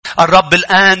الرب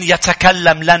الآن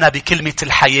يتكلم لنا بكلمة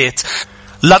الحياة.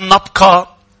 لن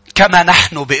نبقى كما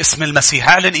نحن باسم المسيح.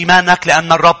 اعلن إيمانك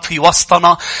لأن الرب في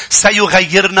وسطنا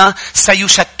سيغيرنا،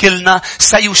 سيشكلنا،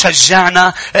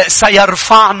 سيشجعنا،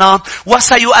 سيرفعنا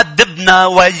وسيؤدبنا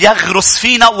ويغرس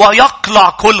فينا ويقلع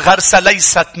كل غرسة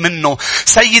ليست منه.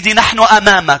 سيدي نحن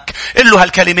أمامك. قل له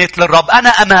هالكلمات للرب. أنا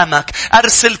أمامك.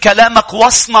 أرسل كلامك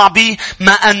واصنع بي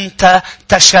ما أنت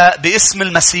تشاء باسم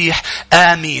المسيح.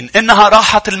 آمين. إنها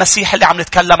راحة المسيح اللي عم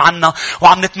نتكلم عنها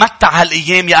وعم نتمتع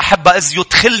هالأيام يا أحبة إذ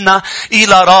يدخلنا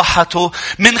إلى راحته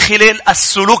من خلال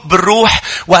السلوك بالروح.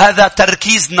 وهذا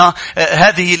تركيزنا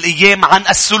هذه الأيام عن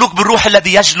السلوك بالروح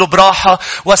الذي يجلب راحة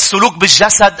والسلوك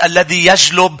بالجسد الذي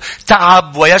يجلب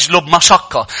تعب ويجلب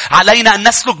مشقة. علينا أن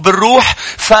نسلك بالروح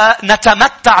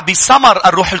فنتمتع بثمر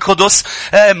الروح القدس: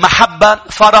 محبة،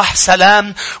 فرح،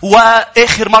 سلام.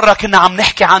 وآخر مرة كنا عم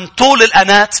نحكي عن طول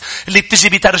الأنات اللي بتجي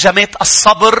بترجمات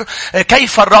الصبر،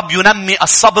 كيف الرب ينمي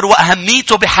الصبر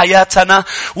وأهميته بحياتنا.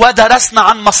 ودرسنا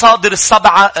عن مصادر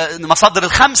مصادر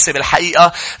الخمسة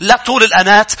بالحقيقة لطول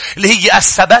الأنات اللي هي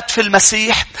الثبات في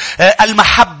المسيح،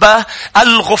 المحبة،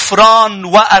 الغفران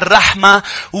والرحمة،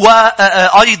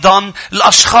 وأيضا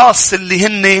الأشخاص اللي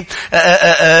هن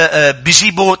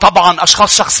بيجيبوا طبعا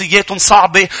أشخاص شخصياتهم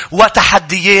صعبة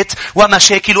وتحديات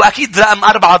ومشاكل. وأكيد رقم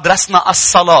 4 درسنا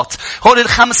الصلاة. هول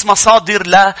الخمس مصادر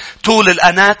لطول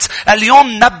الأنات. اليوم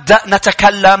نبدأ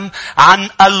نتكلم عن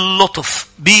اللطف.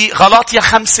 بغلاطية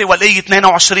 5 والآية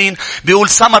 22 بيقول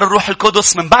ثمر الروح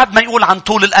القدس من بعد ما يقول عن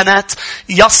طول الأنات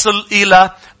يصل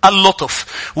إلى اللطف.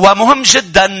 ومهم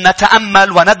جدا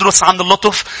نتأمل وندرس عن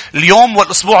اللطف اليوم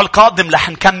والأسبوع القادم رح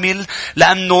نكمل،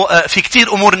 لأنه في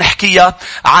كتير أمور نحكيها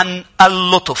عن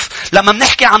اللطف. لما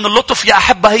بنحكي عن اللطف يا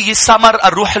أحبة هي ثمر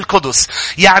الروح القدس،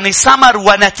 يعني ثمر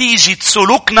ونتيجة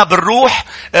سلوكنا بالروح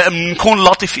نكون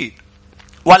لطيفين.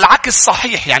 والعكس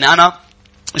صحيح. يعني أنا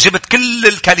جبت كل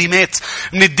الكلمات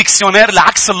من الديكسيونير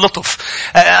لعكس اللطف.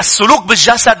 السلوك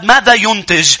بالجسد ماذا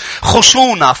ينتج؟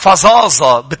 خشونة،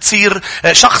 فظاظة. بتصير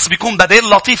شخص بيكون بدل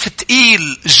لطيف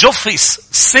تقيل، جفس،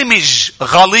 سمج،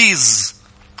 غليظ،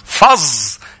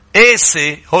 فظ،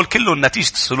 قاسي. هول كله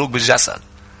نتيجة السلوك بالجسد.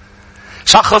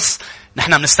 شخص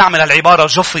نحن بنستعمل العبارة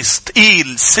جفس،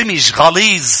 تقيل، سمج،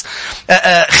 غليظ،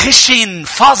 خشن،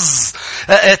 فظ،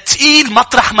 تقيل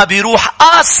مطرح ما بيروح،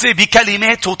 قاسي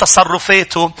بكلماته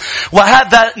وتصرفاته.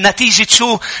 وهذا نتيجة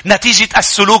شو؟ نتيجة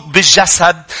السلوك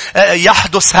بالجسد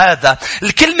يحدث هذا.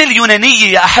 الكلمة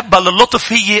اليونانية يا أحبة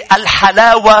للطف هي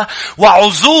الحلاوة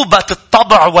وعذوبة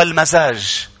الطبع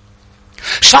والمزاج.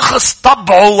 شخص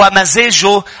طبعه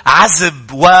ومزاجه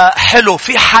عذب وحلو،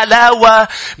 في حلاوة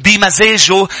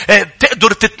بمزاجه،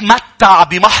 تقدر تتمتع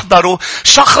بمحضره.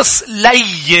 شخص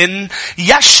لين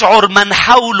يشعر من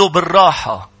حوله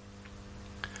بالراحة.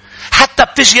 حتى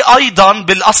بتجي أيضا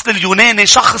بالأصل اليوناني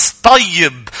شخص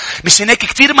طيب. مش هناك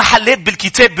كتير محلات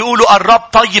بالكتاب بيقولوا الرب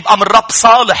طيب أم الرب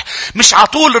صالح. مش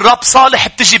عطول الرب صالح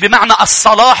بتجي بمعنى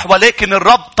الصلاح، ولكن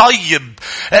الرب طيب.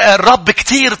 الرب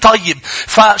كتير طيب.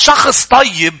 فشخص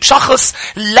طيب شخص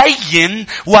لين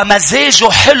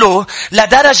ومزاجه حلو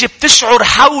لدرجة بتشعر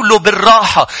حوله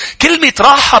بالراحة. كلمة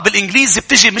راحة بالإنجليزي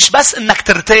بتجي مش بس إنك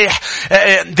ترتاح.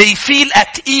 They feel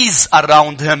at ease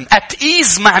around him. At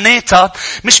ease معناتها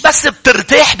مش بس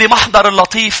بترتاح بمحضر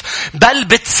اللطيف، بل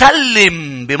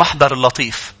بتسلم بمحضر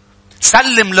اللطيف.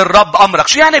 سلم للرب أمرك.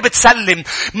 شو يعني بتسلم؟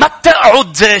 ما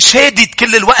بتقعد شادد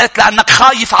كل الوقت لأنك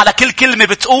خايف على كل كلمة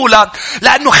بتقولها،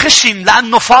 لأنه خشن،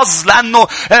 لأنه فظ، لأنه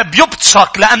بيبطشك،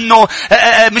 لأنه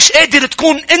مش قادر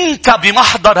تكون أنت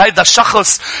بمحضر هيدا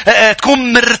الشخص.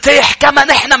 تكون مرتاح كما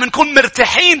نحن منكون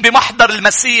مرتاحين بمحضر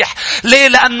المسيح. ليه؟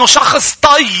 لأنه شخص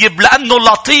طيب، لأنه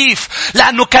لطيف،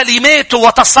 لأنه كلماته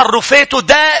وتصرفاته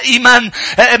دائما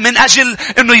من أجل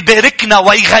أنه يباركنا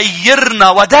ويغيرنا،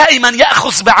 ودائما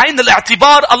يأخذ بعين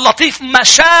الاعتبار اللطيف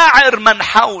مشاعر من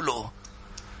حوله.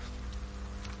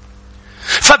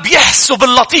 فبيحسب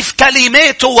اللطيف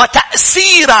كلماته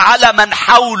وتأثيره على من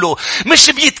حوله. مش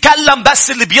بيتكلم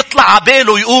بس اللي بيطلع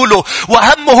عباله يقوله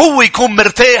وهمه هو يكون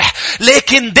مرتاح،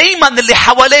 لكن دايما اللي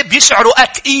حواليه بيشعروا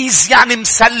أتئيز، يعني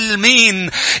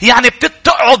مسلمين. يعني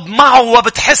بتقعد معه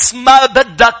وبتحس ما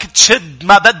بدك تشد،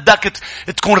 ما بدك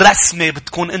تكون رسمي،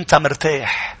 بتكون انت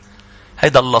مرتاح.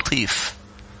 هيدا اللطيف.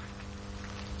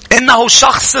 إنه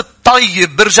الشخص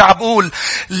الطيب. برجع بقول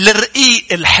الرقيق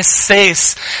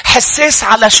الحساس. حساس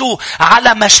على شو؟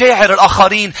 على مشاعر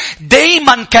الآخرين.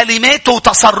 دايما كلماته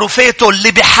وتصرفاته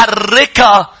اللي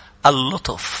بيحركها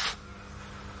اللطف.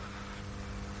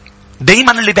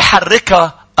 دايما اللي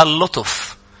بيحركها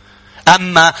اللطف.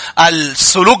 أما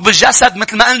السلوك بالجسد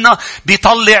مثل ما قلنا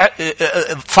بيطلع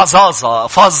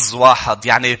فظ واحد.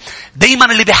 يعني دايما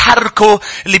اللي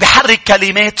بيحرك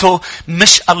كلماته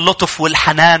مش اللطف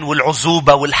والحنان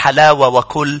والعزوبة والحلاوة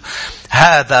وكل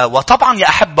هذا. وطبعا يا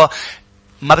أحبة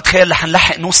ما بتخيل رح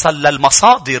نلحق نوصل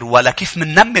للمصادر ولا كيف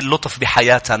مننمي اللطف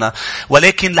بحياتنا،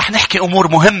 ولكن رح نحكي أمور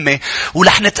مهمة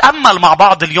ورح نتأمل مع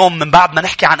بعض اليوم من بعد ما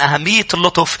نحكي عن أهمية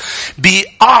اللطف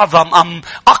بأعظم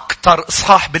أكتر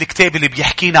إصحاح بالكتاب اللي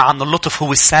بيحكينا عن اللطف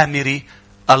هو السامري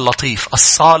اللطيف.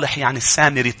 الصالح يعني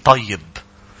السامري الطيب،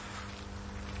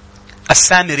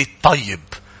 السامري الطيب.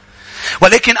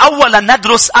 ولكن أولا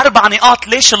ندرس 4 نقاط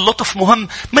ليش اللطف مهم،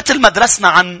 مثل ما درسنا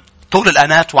عن طول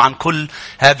الأنات وعن كل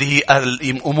هذه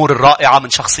الأمور الرائعة من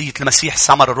شخصية المسيح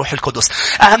ثمر الروح القدس.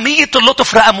 أهمية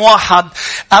اللطف رقم 1،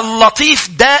 اللطيف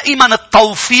دائما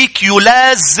التوفيق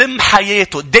يلازم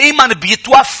حياته، دائما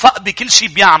بيتوفق بكل شيء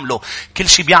بيعمله، كل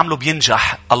شيء بيعمله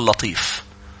بينجح اللطيف.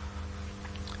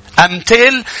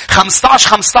 أمثال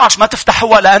 15 ما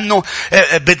تفتحوها لأنه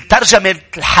بالترجمة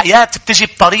الحياة بتجي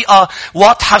بطريقة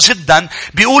واضحة جدا.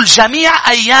 بيقول جميع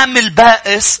أيام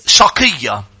البائس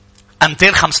شقية.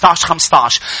 أمثال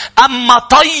 15 أما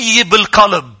طيب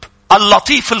القلب،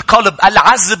 اللطيف القلب،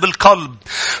 العذب القلب،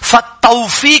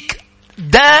 فالتوفيق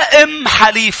دائم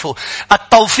حليفه.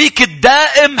 التوفيق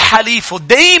الدائم حليفه،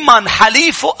 دايما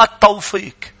حليفه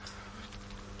التوفيق.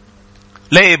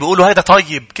 ليه بيقولوا هذا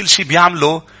طيب كل شيء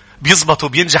بيعمله بيزبط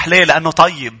وبينجح؟ ليه؟ لأنه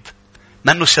طيب،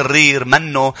 منه شرير،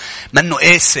 منه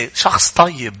قاسي، شخص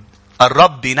طيب.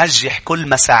 الرب ينجح كل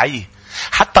مساعيه،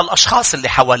 حتى الأشخاص اللي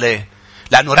حواليه.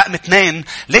 لأنه رقم 2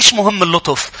 ليش مهم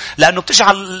اللطف؟ لأنه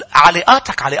بتجعل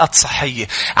علاقاتك علاقات صحية،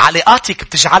 علاقاتك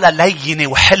بتجعلها لينة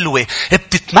وحلوة،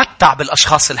 بتتمتع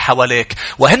بالأشخاص اللي حواليك،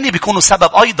 وهن بيكونوا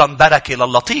سبب أيضا بركة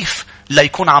للطيف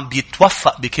ليكون عم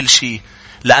بيتوفق بكل شيء،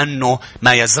 لأنه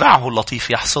ما يزرعه اللطيف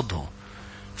يحصده.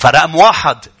 فرقم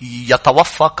 1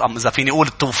 يتوفق، إذا فيني أقول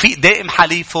التوفيق دائم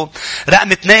حليفه.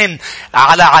 رقم 2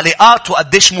 على علاقاته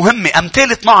قديش مهمة.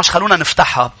 أمثال 12 خلونا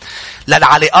نفتحها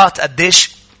للعلاقات.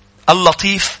 قديش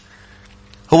اللطيف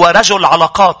هو رجل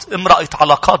علاقات، امرأة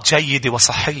علاقات جيدة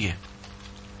وصحية.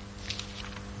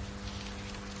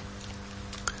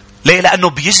 ليه؟ لأنه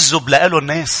بيجذب لقاله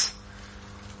الناس،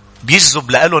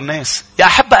 بيجذب لقاله الناس. يا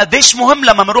أحبة قديش مهم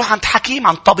لما نروح عند حكيم،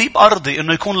 عند طبيب أرضي،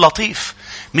 إنه يكون لطيف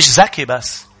مش ذكي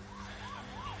بس.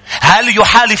 هل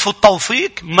يحالف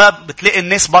التوفيق؟ ما بتلاقي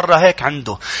الناس برا هيك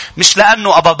عنده. مش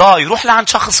لأنه أبضاي، روح لعند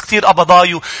شخص كتير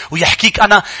أبضاي ويحكيك.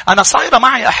 أنا صايرة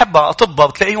معي أحبة أطباء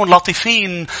بتلاقيهم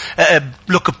لطيفين.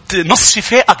 لك نص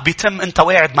شفائك بيتم أنت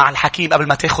واعد مع الحكيم قبل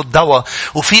ما تاخد دواء.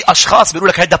 وفي أشخاص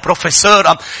بيقولوا لك هيدا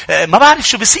بروفيسور. ما بعرف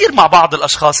شو بيصير مع بعض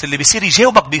الأشخاص اللي بيصير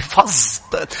يجاوبك بفظ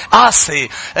قاسي،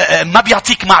 ما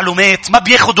بيعطيك معلومات، ما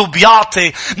بياخد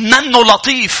وبيعطي، منه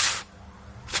لطيف.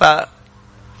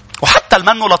 وحتى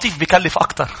المنه لطيف بيكلف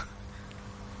أكتر.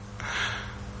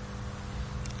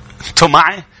 انتوا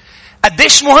معي؟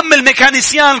 قديش مهم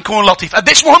الميكانيسيان يكون لطيف،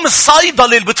 قديش مهم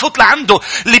الصيدلي اللي بتفوت لعنده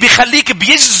اللي بيخليك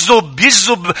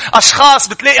بيجذب أشخاص.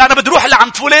 بتلاقي أنا بدي أروح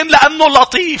لعند فلان لأنه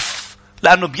لطيف،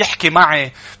 لأنه بيحكي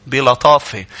معي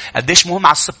بلطافة. قديش مهم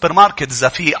على السوبر ماركت إذا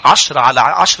في 10 على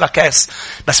 10 كاس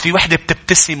بس في وحدة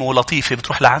بتبتسم ولطيفة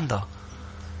بتروح لعندها.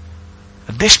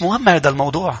 قديش مهم هذا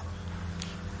الموضوع.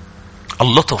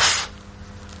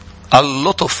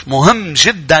 اللطف مهم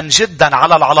جدا جدا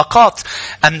على العلاقات.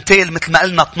 أمثال مثل ما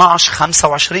قلنا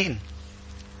 12-25.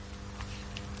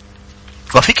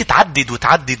 وفيك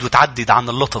تعدد عن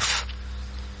اللطف.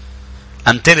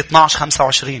 أمثال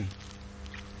 12-25.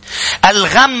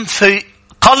 الغم في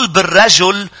قلب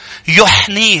الرجل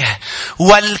يحنيه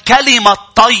والكلمة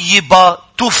الطيبة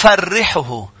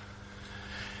تفرحه.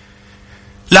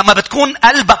 لما بتكون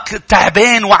قلبك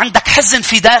تعبان وعندك حزن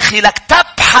في داخلك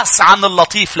تبحث عن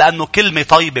اللطيف، لأنه كلمة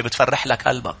طيبة بتفرح لك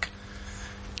قلبك.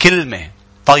 كلمة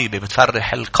طيبة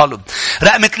بتفرح القلب.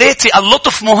 رقم 3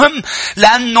 اللطف مهم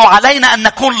لأنه علينا أن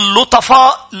نكون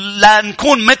لطفاء، لا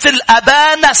نكون مثل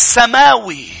أبانا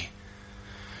السماوي.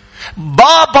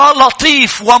 بابا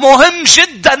لطيف ومهم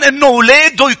جدا انه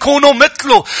اولاده يكونوا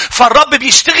مثله. فالرب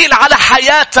بيشتغل على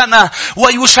حياتنا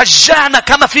ويشجعنا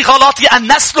كما في غلاطي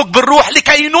ان نسلك بالروح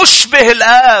لكي نشبه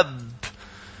الاب.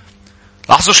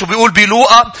 لاحظوا شو بيقول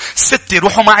بلوقا 6.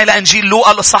 روحوا معي لانجيل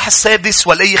لوقا الاصحاح 6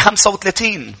 والآية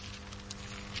 35.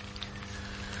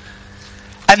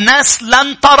 الناس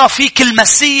لن ترى فيك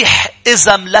المسيح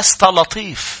اذا لست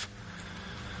لطيف.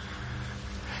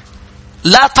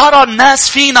 لا ترى الناس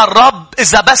فينا الرب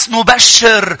إذا بس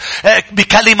نبشر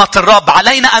بكلمة الرب.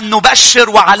 علينا أن نبشر،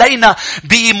 وعلينا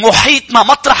بمحيطنا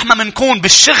مطرح ما منكون،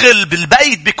 بالشغل،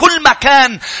 بالبيت، بكل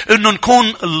مكان، أنه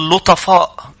نكون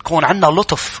لطفاء، نكون عندنا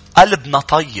لطف، قلبنا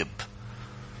طيب.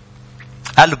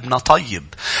 قلبنا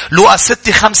طيب. لوقا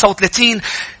 6:35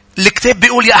 الكتاب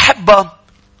بيقول يا أحبة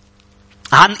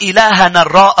عن إلهنا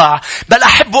الرائع: بل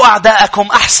أحبوا أعداءكم،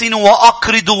 أحسنوا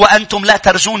وأقرضوا وأنتم لا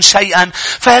ترجون شيئا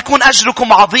فيكون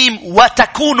أجركم عظيم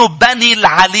وتكونوا بني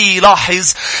العلي.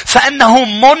 لاحظ فإنه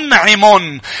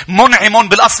منعم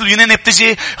بالأصل اليوناني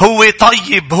بتجي هو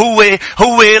طيب،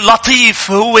 هو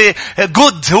لطيف، هو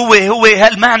good، هو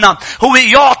هالمعنى، هو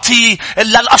يعطي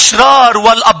للأشرار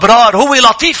والأبرار، هو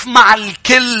لطيف مع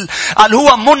الكل. قال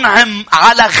هو منعم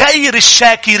على غير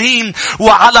الشاكرين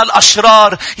وعلى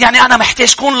الأشرار. يعني أنا محتاج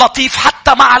يكون لطيف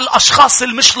حتى مع الأشخاص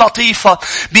المش لطيفة.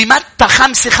 بمتى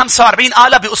 5:45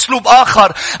 قال بأسلوب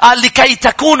آخر، قال لكي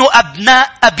تكونوا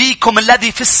أبناء أبيكم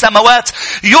الذي في السماوات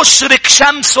يشرق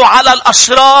شمسه على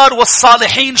الأشرار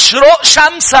والصالحين. شروق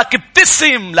شمسك،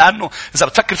 ابتسم، لأنه إذا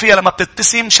بتفكر فيها لما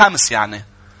بتبتسم شمس يعني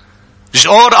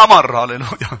جور قمر.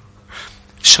 هاليلويا.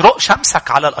 شروق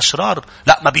شمسك على الأشرار.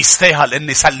 لا، ما بيستاهل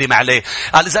إني سلم عليه.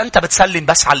 قال إذا أنت بتسلم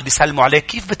بس على اللي بيسلموا عليك،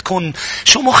 كيف بتكون،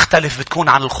 شو مختلف بتكون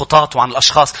عن الخطاط وعن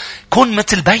الأشخاص؟ كون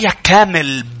مثل بيك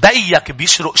كامل. بيك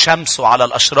بيشرق شمسه على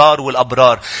الأشرار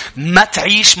والأبرار. ما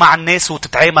تعيش مع الناس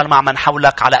وتتعامل مع من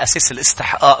حولك على أساس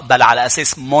الاستحقاق، بل على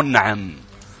أساس منعم.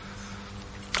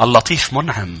 اللطيف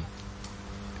منعم.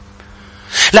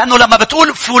 لأنه لما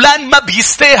بتقول فلان ما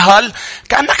بيستاهل،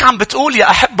 كأنك عم بتقول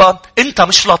يا أحبة أنت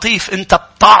مش لطيف. أنت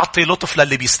بتعطي لطف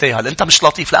للي بيستاهل. أنت مش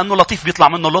لطيف، لأنه لطيف بيطلع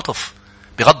منه لطف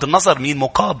بغض النظر مين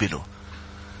مقابله.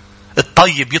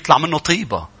 الطيب يطلع منه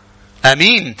طيبة.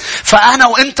 أمين. فأنا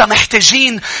وإنت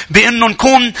محتاجين بأنه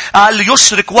نكون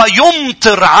يشرك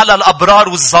ويمطر على الأبرار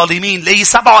والظالمين. لأي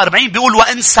 47 بيقول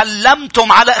وإن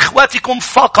سلمتم على إخواتكم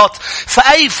فقط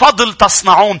فأي فضل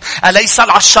تصنعون؟ أليس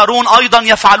العشرون أيضا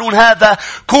يفعلون هذا؟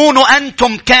 كونوا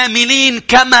أنتم كاملين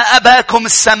كما أباكم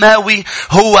السماوي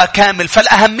هو كامل.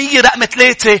 فالأهمية رقم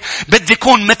 3، بدي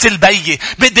أكون مثل بيي،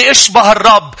 بدي أشبه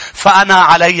الرب، فأنا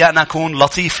علي أن أكون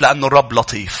لطيف لأنه الرب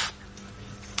لطيف.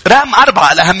 رقم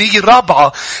 4، الأهمية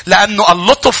الرابعة، لأنه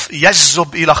اللطف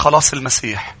يجذب إلى خلاص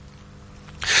المسيح.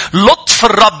 لطف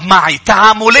الرب معي،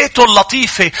 تعاملاته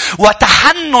اللطيفة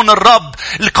وتحنن الرب،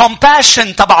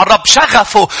 الكومباشن تبع الرب،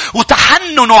 شغفه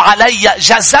وتحننه علي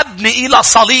جذبني إلى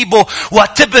صليبه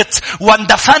وتبت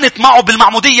واندفنت معه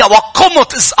بالمعمودية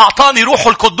وقمت إذ أعطاني روحه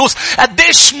القدوس.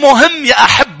 قديش مهم يا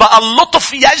أحبة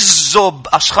اللطف يجذب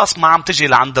أشخاص ما عم تجي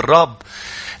لعند الرب،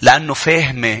 لأنه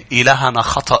فهمه إلهنا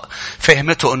خطأ.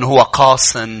 فهمته أنه هو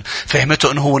قاسن،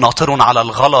 فهمته أنه هو ناطر على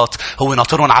الغلط. هو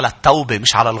ناطر على التوبة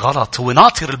مش على الغلط. هو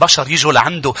ناطر البشر يجوا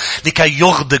لعنده لكي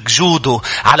يغدق جوده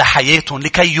على حياتهم،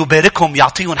 لكي يباركهم،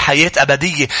 يعطيهم حياة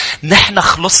أبدية. نحن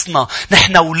خلصنا،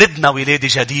 نحن ولدنا ولادة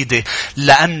جديدة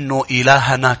لأنه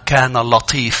إلهنا كان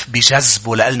لطيف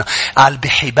بجذبه لنا. قال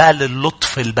بحبال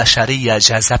اللطف البشرية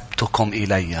جذبتكم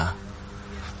إلي.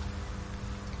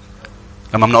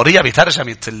 لما بنقريها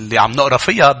بترجمة اللي عم نقرأ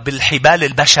فيها بالحبال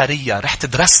البشرية، رحت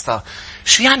درستها.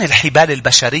 شو يعني الحبال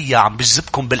البشرية؟ عم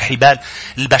بجذبكم بالحبال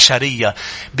البشرية،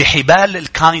 بحبال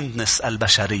الكايندنس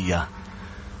البشرية.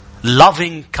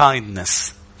 loving kindness،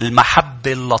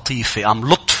 المحبة اللطيفة،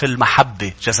 أم لطف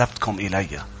المحبة جذبتكم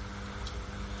إلي.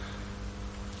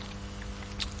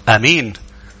 أمين.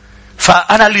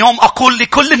 فأنا اليوم أقول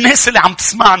لكل الناس اللي عم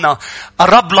تسمعنا،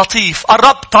 الرب لطيف،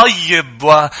 الرب طيب،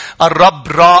 والرب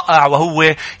رائع،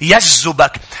 وهو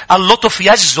يجذبك. اللطف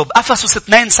يجذب. أفسس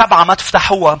 2:7 ما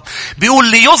تفتحوها،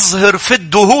 بيقول ليظهر في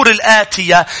الدهور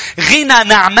الآتية غنى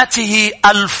نعمته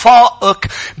الفائق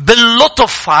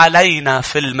باللطف علينا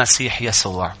في المسيح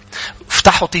يسوع.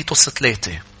 افتحوا تيتوس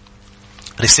 3،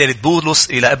 رسالة بولس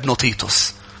إلى ابنه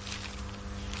تيتوس.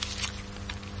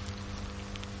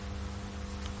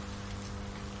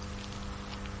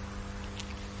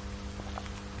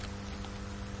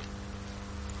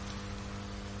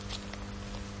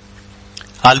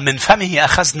 قال من فمه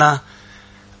أخذنا،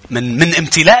 من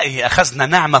امتلائه أخذنا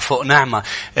نعمة فوق نعمة.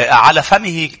 على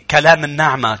فمه كلام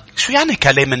النعمة. شو يعني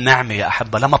كلام النعمة يا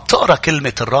أحبة؟ لما بتقرأ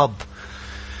كلمة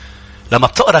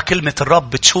الرب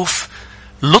بتشوف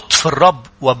لطف الرب،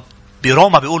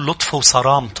 وبروما بيقول لطفه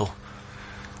وصرامته،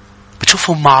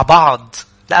 بتشوفهم مع بعض.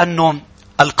 لأنه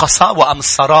القساوة أم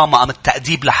الصرامة أم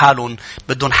التأديب لحالهم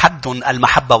بدون حدهم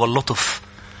المحبة واللطف.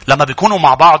 لما بيكونوا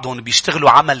مع بعضهم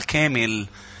بيشتغلوا عمل كامل،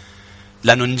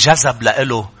 لأنه انجذب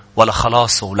لإله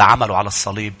ولخلاصه ولعمله على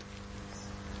الصليب.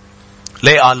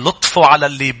 ليه قال لطفه على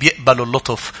اللي بيقبلوا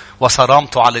اللطف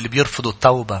وصرامته على اللي بيرفضوا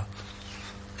التوبة؟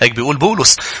 هيك بيقول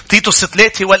بولس تيتوس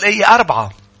 3 والآية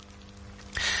 4.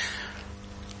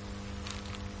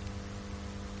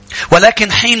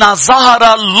 ولكن حين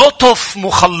ظهر اللطف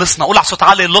مخلصنا، قول على صوت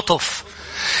عالي اللطف.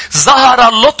 ظهر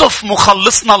اللطف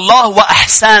مخلصنا الله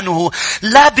وإحسانه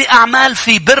لا بأعمال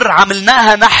في بر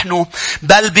عملناها نحن،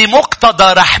 بل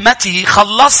بمقتضى رحمته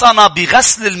خلصنا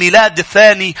بغسل الميلاد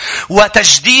الثاني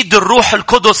وتجديد الروح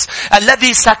القدس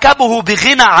الذي سكبه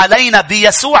بغنى علينا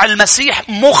بيسوع المسيح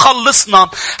مخلصنا،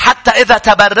 حتى إذا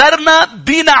تبررنا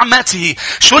بنعمته.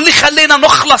 شو اللي خلينا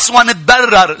نخلص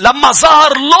ونتبرر؟ لما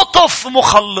ظهر لطف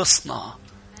مخلصنا.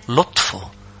 لطفه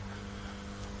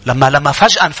لما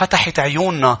فجأة انفتحت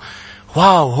عيوننا.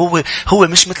 واو، هو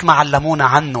مش مثل ما علمونا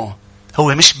عنه.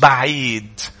 هو مش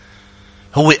بعيد،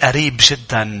 هو قريب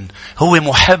جدا، هو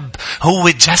محب، هو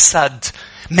جسد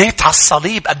مات على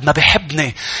الصليب قد ما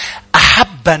بحبني.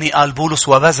 أحبني قال بولس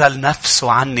وبذل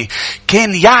نفسه عني.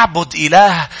 كان يعبد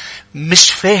إله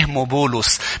مش فاهمه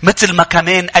بولس، مثل ما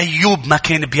كمان أيوب ما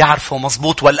كان بيعرفه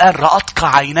مزبوط. والآن رأتك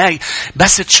عيناي،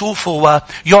 بس تشوفه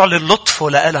ويعلن لطفه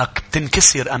لإلك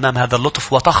تنكسر أمام هذا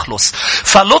اللطف وتخلص.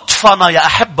 فلطفنا يا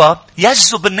أحبة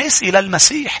يجذب الناس إلى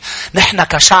المسيح. نحن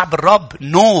كشعب الرب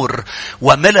نور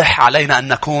وملح، علينا أن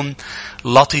نكون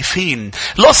لطيفين.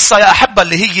 القصة يا أحبة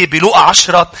اللي هي بلوقا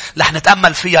 10 رح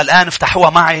نتأمل فيها الآن. افتحوها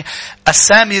معي.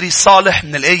 السامري الصالح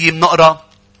من الآية بنقرأ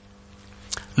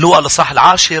لوقا الإصحاح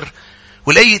 10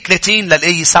 والآية 30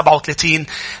 للآية 37.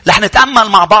 رح نتأمل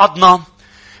مع بعضنا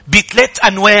بثلاث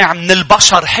أنواع من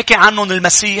البشر حكي عنهم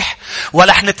المسيح،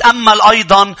 ورح نتأمل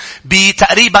أيضا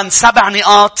بتقريبا 7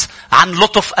 نقاط عن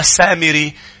لطف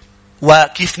السامري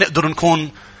وكيف نقدر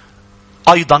نكون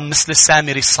أيضا مثل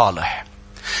السامري الصالح.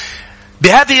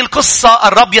 بهذه القصة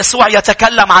الرب يسوع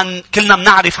يتكلم عن، كلنا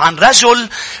بنعرف عن رجل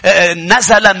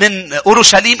نزل من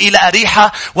أورشليم إلى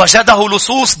أريحة، وجده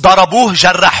لصوص، ضربوه،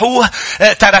 جرحوه،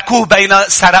 تركوه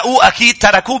سرقوه أكيد،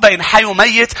 تركوه بين حي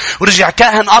وميت، ورجع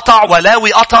كاهن قطع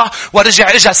ولاوي قطع، ورجع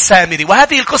إجا السامري.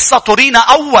 وهذه القصة ترينا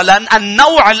أولا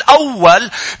النوع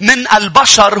الأول من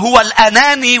البشر هو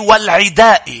الأناني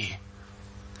والعدائي.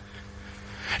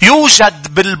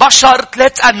 يوجد بالبشر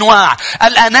 3 أنواع،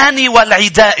 الأناني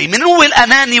والعدائي. من هو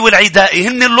الأناني والعدائي؟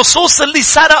 هن اللصوص اللي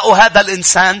سرقوا هذا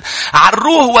الإنسان،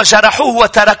 عروه وجرحوه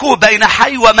وتركوه بين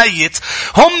حي وميت.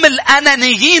 هم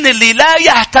الأنانيين اللي لا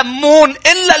يهتمون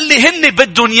إلا اللي هن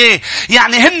بالدنيا،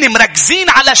 يعني هن مركزين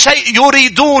على شيء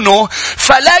يريدونه،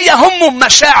 فلا يهمهم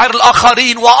مشاعر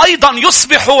الآخرين، وأيضا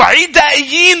يصبحوا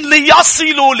عدائيين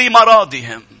ليصلوا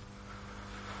لمرادهم.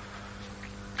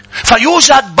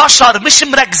 فيوجد بشر مش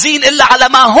مركزين إلا على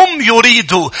ما هم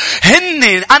يريدوا.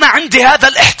 أنا عندي هذا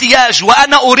الاحتياج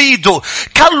وأنا أريده.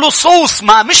 كاللصوص،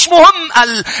 ما مش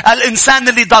مهم الإنسان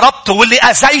اللي ضربته واللي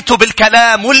أذيته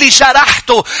بالكلام واللي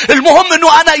جرحته، المهم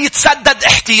أنه أنا يتسدد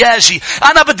احتياجي.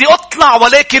 أنا بدي أطلع،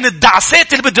 ولكن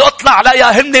الدعسات اللي بدي أطلع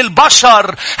عليها هن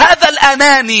البشر. هذا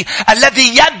الأناني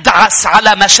الذي يدعس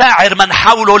على مشاعر من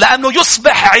حوله، لأنه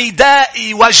يصبح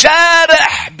عدائي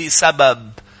وجارح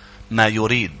بسبب ما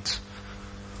يريد.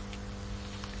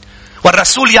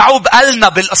 والرسول يعقوب قالنا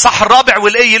بالإصحاح 4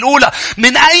 والآية الأولى: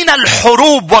 من أين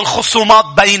الحروب والخصومات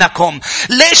بينكم؟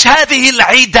 ليش هذه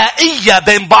العدائية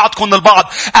بين بعضكم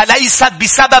البعض؟ أليست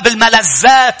بسبب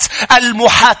الملذات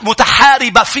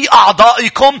المتحاربة في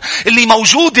أعضائكم اللي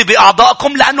موجودة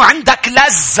بأعضائكم؟ لأنه عندك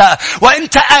لذة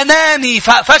وأنت أناني،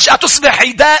 ففجأة تصبح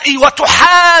عدائي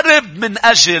وتحارب من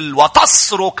أجل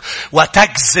وتصرخ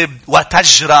وتكذب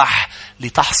وتجرح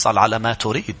لتحصل على ما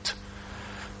تريد.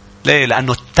 ليه؟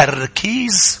 لأنه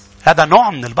التركيز هذا نوع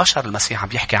من البشر المسيح عم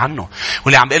بيحكي عنه.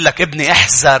 واللي عم بيقول لك ابني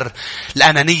احذر،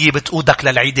 الأنانية بتقودك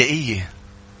للعدائية.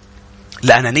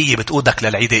 الأنانية بتقودك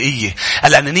للعدائية.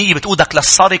 الأنانية بتقودك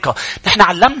للسرقة. نحن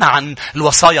علمنا عن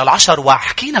الوصايا 10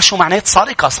 وحكينا شو معنات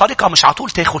سرقة. سرقة مش عطول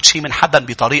تاخد شيء من حدا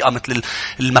بطريقة مثل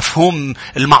المفهوم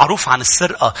المعروف عن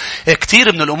السرقة.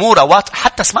 كتير من الأمور أوقات،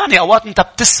 حتى اسمعني، أوقات أنت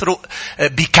بتسرق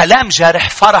بكلام جارح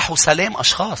فرح وسلام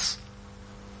أشخاص.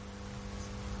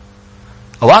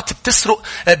 أوقات بتسرق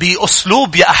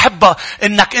بأسلوب يا أحبة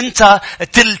إنك أنت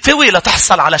تلتوي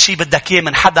لتحصل على شيء بدك إياه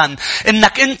من حدا،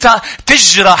 إنك أنت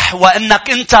تجرح، وإنك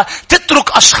أنت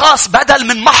تترك أشخاص بدل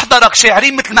من محضرك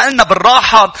شاعرين مثل ما قلنا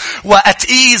بالراحة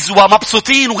وأتئيز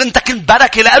ومبسوطين، وإنت كنت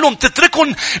بركة لهم،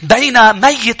 تتركهم بين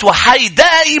ميت وحي.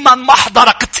 دائما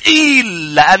محضرك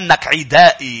تقيل لأنك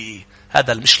عدائي.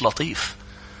 هذا المش لطيف.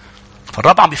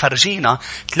 فالرب عم بيفرجينا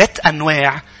 3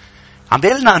 أنواع. عم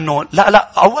بيقلنا أنه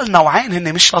لا أول نوعين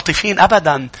هن مش لطيفين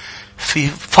أبدا. في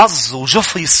فظ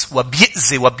وجفص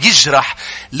وبيأذي وبيجرح.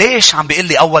 ليش عم بيقول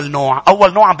لي أول نوع؟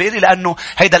 أول نوع عم بيقول لي لأنه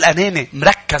هيدا الأناني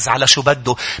مركز على شو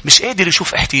بده، مش قادر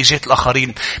يشوف احتياجات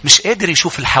الآخرين، مش قادر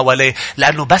يشوف اللي حواليه،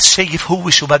 لأنه بس شايف هو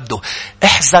شو بده.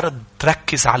 احذر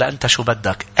تركز على أنت شو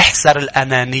بدك. احذر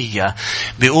الأنانية.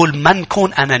 بيقول ما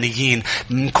نكون أنانيين،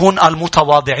 نكون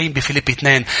المتواضعين بفيليب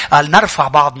 2. قال نرفع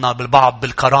بعضنا بالبعض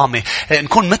بالكرامة،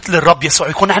 نكون مثل الرب يسوع،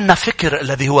 يكون عندنا فكر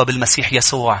الذي هو بالمسيح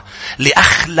يسوع.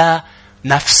 لأخلى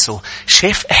نفسه،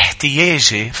 شاف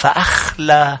احتياجي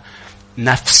فأخلى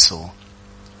نفسه.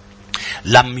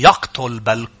 لم يقتل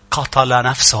بل قتل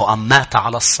نفسه، أم مات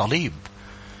على الصليب.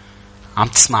 عم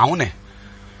تسمعوني؟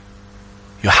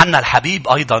 يوحنا الحبيب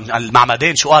أيضا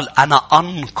المعمدين شو قال؟ أنا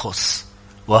أنقص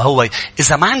وهو.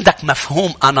 إذا ما عندك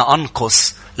مفهوم أنا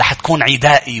أنقص رح تكون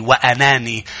عدائي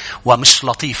وأناني ومش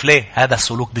لطيف. ليه؟ هذا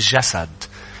سلوك بالجسد.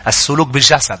 السلوك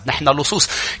بالجسد. نحن اللصوص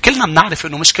كلنا بنعرف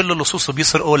انه مش كل اللصوص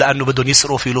بيسرقوا لانه بدهم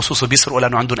يسرقوا، في لصوص بيسرقوا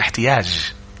لانه عندهم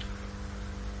احتياج.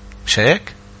 مش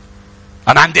هيك؟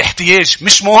 انا عندي احتياج،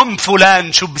 مش مهم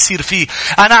فلان شو بيصير فيه،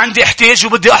 انا عندي احتياج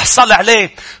وبدي احصل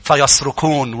عليه،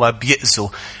 فيسرقون وبيأذوا.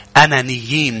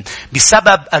 أنانيين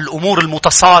بسبب الأمور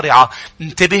المتصارعة.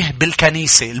 انتبه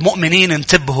بالكنيسة، المؤمنين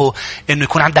انتبهوا إنه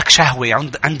يكون عندك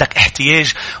شهوة، عندك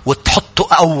احتياج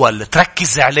وتحطه أول،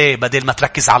 تركز عليه بدل ما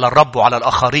تركز على الرب وعلى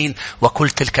الآخرين. وكل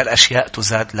تلك الأشياء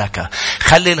تزاد لك.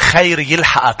 خلي الخير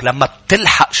يلحقك. لما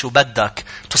بتلحق شو بدك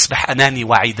تصبح أناني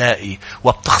وعدائي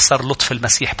وبتخسر لطف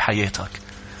المسيح بحياتك.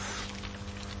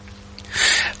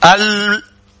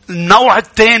 النوع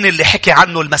الثاني اللي حكي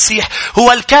عنه المسيح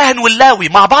هو الكاهن واللاوي.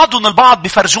 مع بعضهم البعض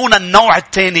بفرجونا النوع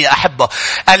الثاني يا أحبة.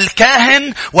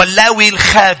 الكاهن واللاوي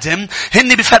الخادم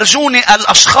هن بفرجوني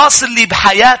الأشخاص اللي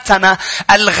بحياتنا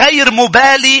الغير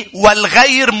مبالي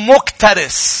والغير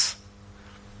مكترث.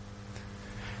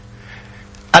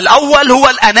 الأول هو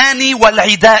الأناني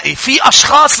والعدائي. في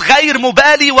أشخاص غير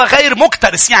مبالي وغير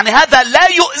مكترث، يعني هذا لا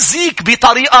يؤذيك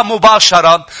بطريقة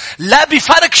مباشرة، لا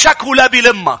بفركشك ولا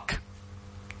بلمك.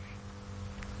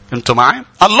 انتوا معي؟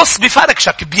 اللص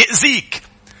بفركشك بيأذيك،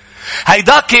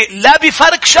 هيداك لا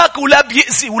بفركشك ولا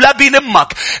بيأذي ولا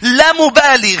بيلمك، لا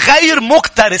مبالي، غير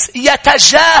مكترث،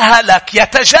 يتجاهلك،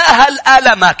 يتجاهل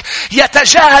ألمك،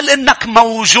 يتجاهل انك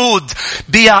موجود.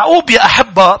 بيعقوب يا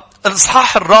أحبة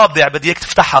الإصحاح 4 بدي اياك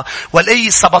تفتحها والآية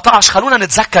 17. خلونا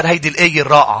نتذكر هيدي الآية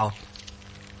الرائعة.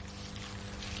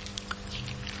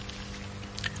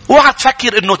 اوعى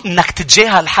تفكر انك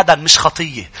تتجاهل حدا مش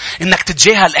خطية، انك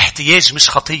تتجاهل احتياج مش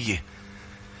خطية.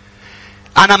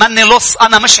 انا مني لص،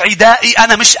 انا مش عدائي،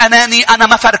 انا مش اناني، انا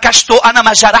ما فركشته، انا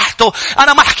ما جرحته،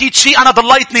 انا ما حكيت شيء، انا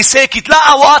ضليتني ساكت.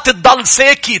 لا، اوقات تضل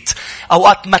ساكت،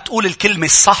 اوقات ما تقول الكلمة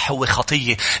الصح هو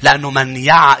خطية، لانه من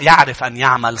يعرف ان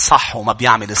يعمل صح وما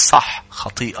بيعمل الصح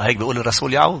خطيئة. هيك بيقول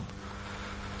الرسول يعقوب.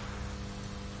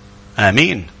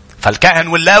 امين. فالكاهن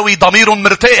واللاوي ضمير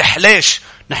مرتاح. ليش؟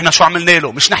 نحن شو عملنا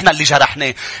له؟ مش نحن اللي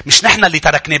جرحناه، مش نحن اللي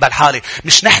تركناه بالحالة،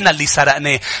 مش نحن اللي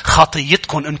سرقناه.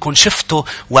 خطيتكم انكم شفتوا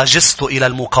وجزتوا الى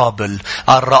المقابل.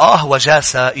 رآه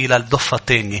وجاس الى الضفة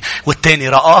الثانية، والثاني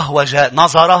رآه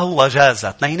نظره وجاز.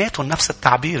 اثنيناتهم نفس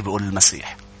التعبير بيقول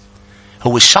المسيح.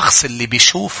 هو الشخص اللي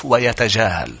بيشوف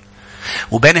ويتجاهل.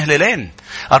 وبين هلالين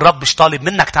الرب مش طالب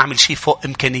منك تعمل شيء فوق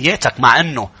امكانياتك، مع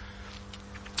انه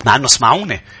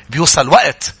اسمعوني بيوصل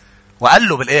وقت وقال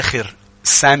له بالاخر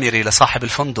السامري لصاحب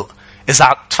الفندق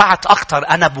إذا دفعت أكتر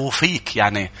أنا بوفيك.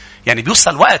 يعني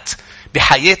بيوصل وقت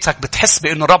بحياتك بتحس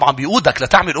بأنه الرب عم بيقودك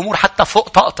لتعمل أمور حتى فوق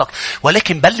طاقتك،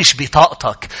 ولكن بلش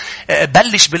بطاقتك،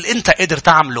 بلش بالأنت قادر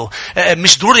تعمله.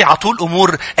 مش ضروري على طول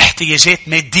أمور احتياجات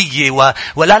مادية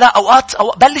ولا لا. أوقات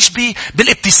بلش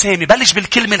بالابتسامة، بلش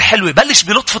بالكلمة الحلوة، بلش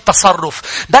بلطف التصرف،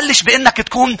 بلش بأنك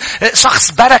تكون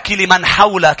شخص بركة لمن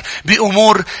حولك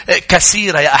بأمور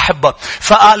كثيرة يا أحبة.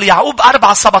 فقال يعقوب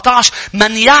 4:17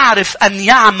 من يعرف أن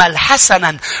يعمل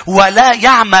حسنا ولا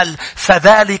يعمل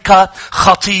فذلك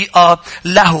خطيئة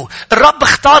له. الرب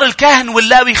اختار الكاهن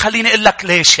واللاوي. خليني اقول لك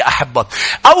ليش يا احبه.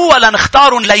 اولا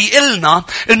اختارهم ليقلنا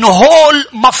انه هول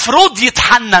مفروض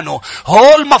يتحننوا،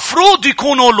 هول مفروض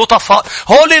يكونوا لطفاء،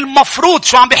 هول المفروض.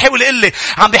 شو عم بيحاول يقول لي؟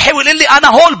 عم بيحاول يقول لي انا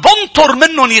هول بنطر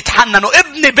منهم يتحننوا.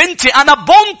 ابني بنتي انا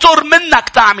بنطر منك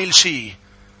تعمل شيء.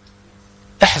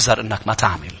 احذر انك ما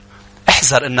تعمل،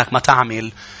 احذر انك ما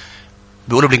تعمل.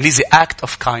 بيقولوا بالانجليزي act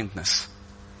of kindness.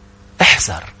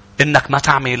 احذر انك ما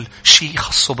تعمل شيء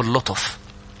خاصه باللطف.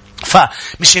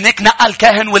 فمش هناك نقى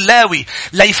الكاهن واللاوي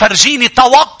ليفرجيني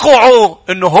توقعه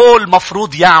انه هو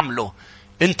المفروض يعمله.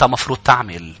 انت مفروض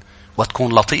تعمل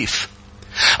وتكون لطيف.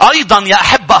 أيضا يا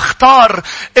أحب أختار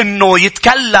أنه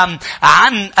يتكلم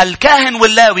عن الكاهن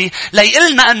واللاوي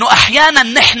ليقلنا أنه أحيانا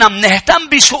نحن منهتم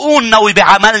بشؤوننا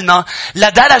وبعملنا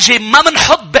لدرجة ما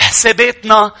منحط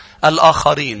بحساباتنا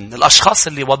الآخرين، الأشخاص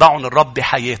اللي وضعون الرب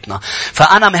بحياتنا.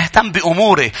 فأنا مهتم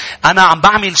بأموري، أنا عم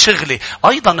بعمل شغلي.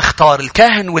 أيضا اختار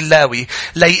الكاهن واللاوي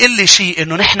ليقل لي شيء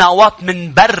أنه نحن أوقات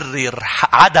منبرر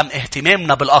عدم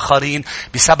اهتمامنا بالآخرين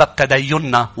بسبب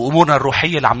تديننا وأمورنا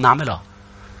الروحية اللي عم نعملها.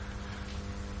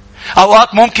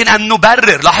 أوقات ممكن أن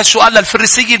نبرر. لاحظ شو قال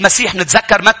للفريسي المسيح،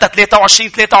 نتذكر متى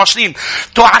 23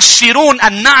 تعشرون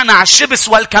النعنع الشبس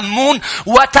والكمون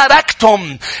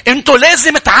وتركتم. انتوا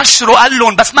لازم تعشروا قال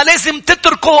لهم، بس ما لازم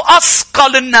تتركوا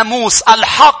أثقل الناموس،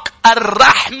 الحق،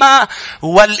 الرحمة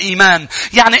والإيمان.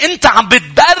 يعني انت عم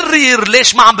بتبرر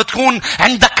ليش ما عم بتكون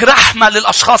عندك رحمة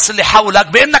للأشخاص اللي حولك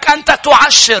بأنك أنت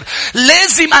تعشر.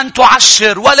 لازم أن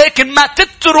تعشر، ولكن ما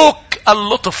تترك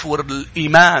اللطف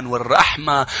والإيمان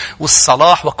والرحمة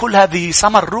والصلاح وكل هذه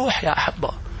ثمر روح يا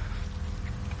أحبة.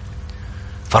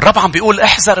 فالرب عم بيقول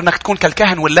احذر انك تكون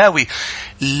كالكاهن واللاوي.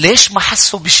 ليش ما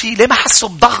حسوا بشيء؟ ليه ما حسوا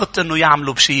بضغط انه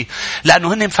يعملوا بشيء؟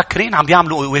 لأنه هن مفكرين عم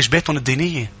بيعملوا واجباتهم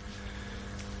الدينية.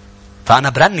 فأنا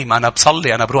برنم، أنا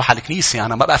بصلي، أنا بروح على الكنيسة،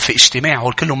 أنا ما بقى في اجتماع،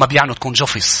 هول كلهم ما بيعنوا تكون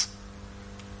جفص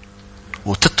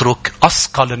وتترك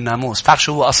أثقل الناموس. تعرف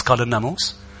شو هو أثقل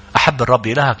الناموس؟ أحب الرب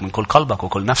إلهك من كل قلبك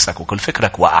وكل نفسك وكل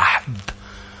فكرك، وأحب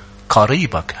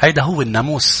قريبك. هيدا هو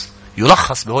الناموس،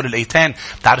 يلخص بهول الأيتين.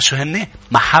 تعرف شو هني؟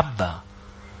 محبة.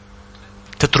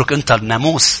 تترك أنت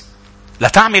الناموس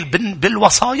لتعمل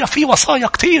بالوصايا. في وصايا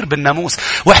كتير بالناموس،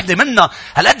 واحدة منا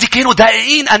هالقد كانوا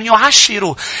دائعين أن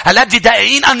يعشروا، هالقد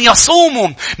دائعين أن يصوموا،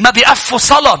 ما بيقفوا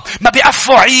صلاة، ما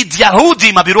بيقفوا عيد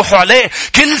يهودي ما بيروحوا عليه،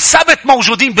 كل سبت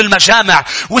موجودين بالمجامع،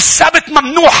 والسبت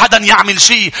ممنوع حدا يعمل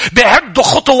شيء، بيعدوا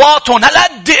خطواتهم،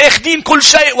 هالقد اخدين كل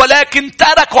شيء، ولكن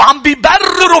تركوا. عم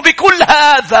بيبرروا بكل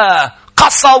هذا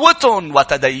قساوتهم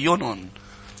وتدينهم.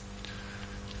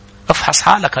 افحص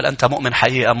حالك، هل أنت مؤمن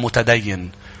حقيقي أم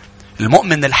متدين؟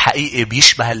 المؤمن الحقيقي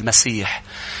بيشبه المسيح،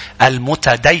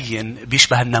 المتدين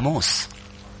بيشبه الناموس.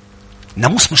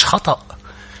 الناموس مش خطأ،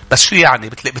 بس شو يعني؟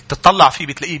 بتطلع فيه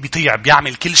بتلاقيه بيطيع،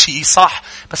 بيعمل كل شيء صح،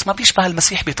 بس ما بيشبه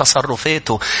المسيح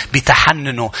بتصرفاته،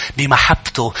 بتحننه،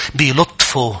 بمحبته،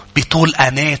 بلطفه، بطول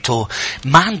أناته.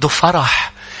 ما عنده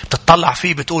فرح. بتطلع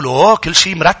فيه بتقول اوه كل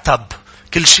شيء مرتب،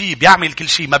 كل شيء بيعمل، كل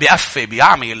شيء ما بيقفي،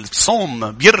 بيعمل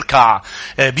صوم، بيركع،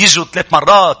 بيجوا 3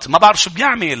 مرات، ما بعرف شو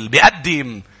بيعمل،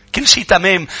 بيقدم كل شيء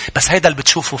تمام. بس هيدا اللي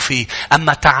بتشوفه فيه.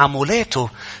 أما تعاملاته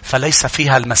فليس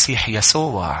فيها المسيح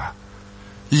يسوع.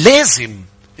 لازم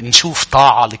نشوف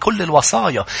طاعة لكل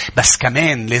الوصايا، بس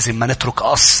كمان لازم ما نترك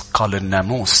أثقل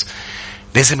الناموس.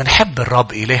 لازم نحب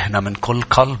الرب إلهنا من كل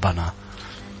قلبنا.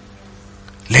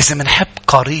 لازم نحب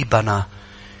قريبنا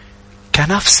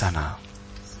كنفسنا.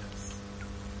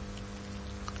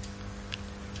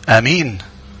 آمين.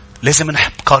 لازم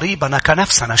نحب قريبنا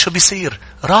كنفسنا. شو بيصير؟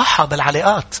 راحة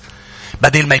بالعلاقات،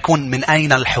 بدل ما يكون من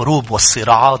أين الحروب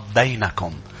والصراعات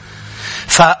بينكم.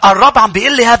 فالرب عم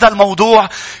بيقول لي هذا الموضوع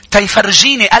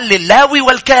تيفرجيني. قال لي اللاوي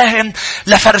والكاهن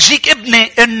لفرجيك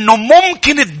ابني انه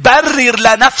ممكن تبرر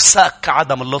لنفسك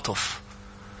عدم اللطف.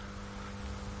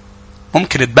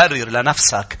 ممكن تبرر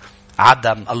لنفسك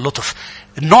عدم اللطف.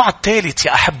 النوع الثالث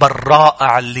يا أحب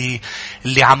الرائع اللي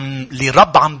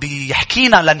الرب عم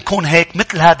بيحكينا لنكون هيك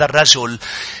مثل هذا الرجل.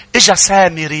 إجا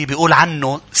سامري بيقول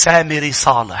عنه سامري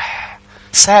صالح،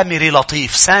 سامري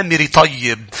لطيف، سامري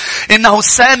طيب. إنه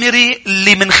السامري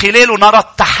اللي من خلاله نرى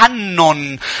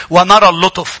التحنن ونرى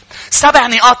اللطف. 7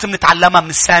 نقاط بنتعلمها من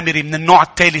السامري، من النوع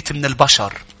الثالث من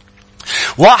البشر.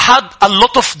 1.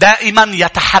 اللطف دائما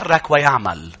يتحرك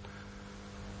ويعمل.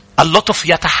 اللطف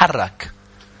يتحرك،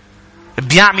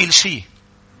 بيعمل شيء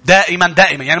دائما.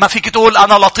 يعني ما فيك تقول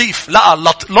أنا لطيف، لا،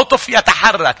 لطف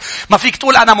يتحرك. ما فيك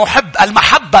تقول أنا محب.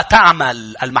 المحبة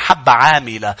تعمل، المحبة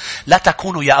عاملة. لا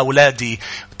تكونوا يا أولادي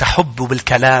تحبوا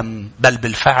بالكلام بل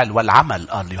بالفعل والعمل،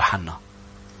 قال يوحنا.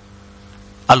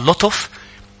 اللطف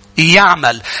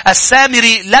يعمل.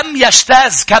 السامري لم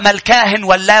يجتاز كما الكاهن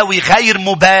واللاوي، غير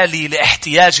مبالي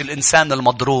لاحتياج الإنسان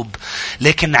المضروب،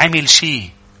 لكن عمل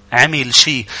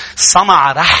شيء،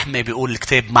 صنع رحمة بيقول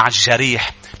الكتاب مع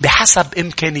الجريح بحسب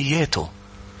إمكانياته.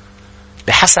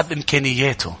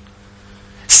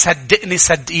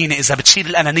 صدقيني إذا بتشيل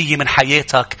الأنانية من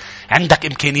حياتك عندك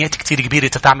إمكانيات كتير كبيرة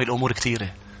تتعمل أمور كتيرة.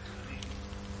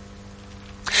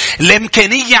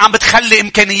 الإمكانية عم بتخلي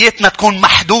إمكانياتنا تكون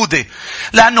محدودة،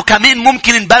 لأنه كمان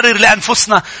ممكن نبرر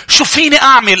لأنفسنا شو فيني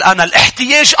أعمل، أنا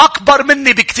الاحتياج أكبر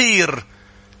مني بكتير.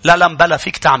 لا بلا،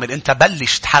 فيك تعمل. أنت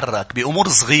بلش تحرك بأمور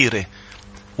صغيرة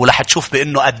ورح تشوف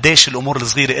بأنه قديش الأمور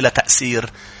الصغيرة إلها تأثير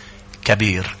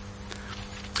كبير.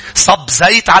 صب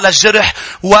زيت على الجرح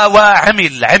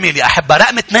وعمل يا أحبة.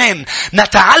 رقم 2،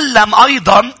 نتعلم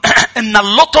أيضا أن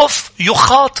اللطف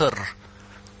يخاطر.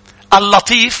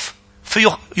 اللطيف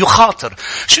في يخاطر.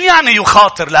 شو يعني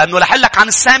يخاطر؟ لأنه لحلك عن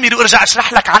السامري وارجع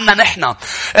اشرح لك عنا نحن.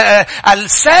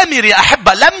 السامري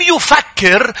أحبة لم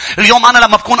يفكر. اليوم أنا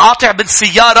لما بكون قاطع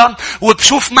بالسيارة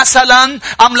وبشوف مثلا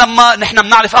لما نحن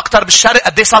بنعرف أكتر بالشرق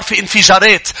قد ايه صار في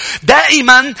انفجارات،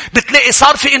 دائما بتلاقي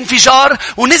صار في انفجار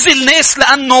ونزل ناس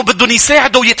لأنه بدهم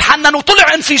يساعدوا ويتحننوا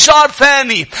وطلع انفجار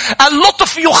ثاني.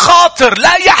 اللطف يخاطر،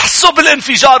 لا يحسب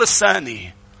الانفجار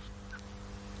الثاني.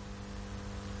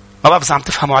 ما بقى بس عم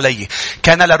تفهموا علي.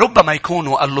 كان لربما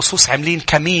يكونوا اللصوص عاملين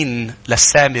كمين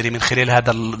للسامري من خلال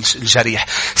هذا الجريح.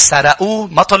 سرقوه،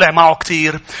 ما طلع معه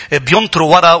كتير،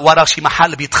 بينطروا ورا شي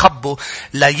محل بيتخبوا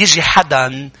لا يجي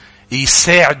حدا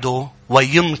يساعده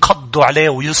وينقضوا عليه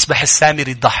ويصبح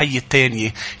السامري الضحية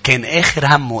الثانية. كان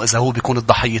آخر همه إذا هو بيكون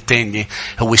الضحية الثانية.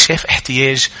 هو شاف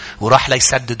احتياج وراح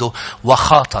ليسدده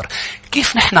وخاطر.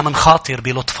 كيف نحن منخاطر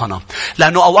بلطفنا؟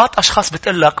 لأنه أوقات أشخاص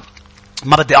بتقلك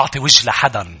ما بدي أعطي وجه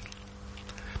لحدا،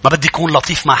 ما بدي يكون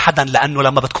لطيف مع حدا، لأنه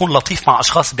لما بتكون لطيف مع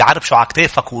أشخاص بيعربشوا على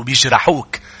كتافك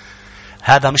وبيجرحوك.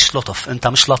 هذا مش لطف. أنت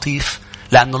مش لطيف،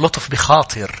 لأنه اللطف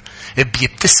بخاطر،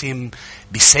 بيبتسم،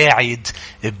 بيساعد،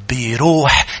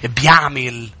 بيروح،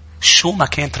 بيعمل شو ما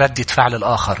كانت ردة فعل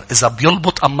الآخر، إذا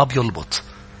بيلبط أم ما بيلبط.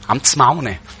 عم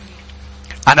تسمعوني؟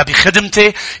 أنا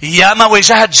بخدمتي ياما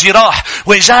واجهت جراح،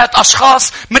 واجهت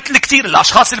أشخاص مثل كتير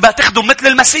الأشخاص اللي بتخدم مثل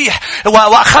المسيح،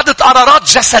 وأخذت قرارات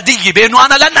جسدية بأنه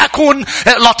أنا لن أكون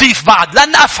لطيف بعد،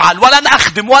 لن أفعل ولن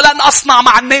أخدم ولن أصنع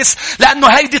مع الناس، لأنه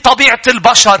هيدي طبيعة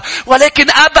البشر.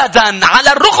 ولكن أبدا،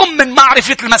 على الرغم من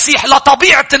معرفة المسيح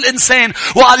لطبيعة الإنسان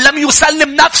وأن لم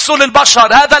يسلم نفسه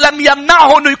للبشر، هذا لم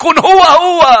يمنعه أنه يكون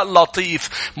هو لطيف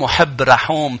محب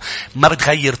رحوم. ما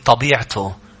بتغير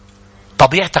طبيعته.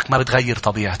 طبيعتك ما بتغير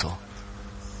طبيعته.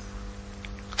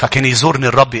 فكان يزورني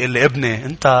الرب يقول لي ابني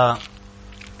انت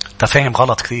فاهم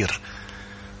غلط كثير.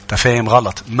 انت فاهم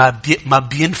غلط. ما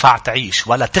بينفع تعيش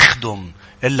ولا تخدم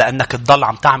الا انك تضل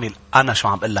عم تعمل انا شو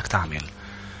عم اقول لك تعمل.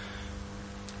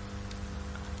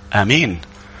 امين.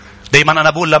 دايما انا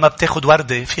بقول لما بتاخد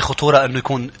وردة في خطورة انه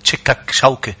يكون تشكك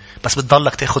شوكة، بس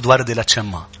بتضلك تاخد وردة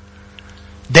لتشمها.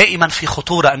 دائما في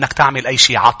خطورة انك تعمل اي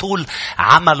شيء. عطول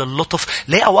عمل اللطف.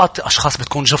 ليه اوقات اشخاص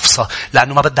بتكون جفصة؟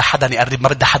 لانه ما بدها حدا يقرب، ما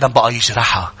بدها حدا بقى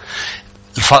يجرحها.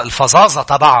 الفظاظة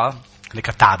تبعها اللي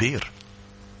كالتعبير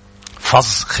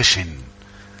فظ خشن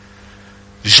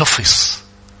جفص.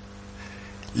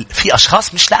 في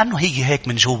اشخاص مش لانه هي هيك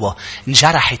من جوا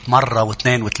انجرحت مرة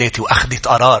واثنين وثلاثة واخذت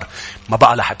قرار ما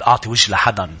بقى رح اعطي وجه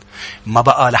لحدا، ما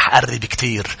بقى رح اقرب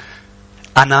كتير،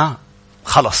 انا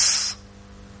خلص.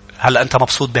 هلأ أنت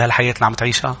مبسوط بهالحياة اللي عم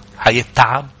تعيشها؟ حياة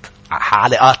تعب،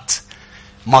 علاقات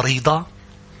مريضة.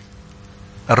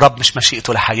 الرب مش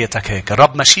مشيئته لحياتك هيك.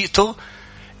 الرب مشيئته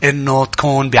إنه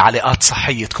تكون بعلاقات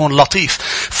صحية، تكون لطيف.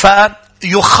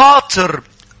 فيخاطر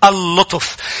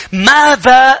اللطف.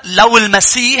 ماذا لو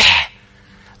المسيح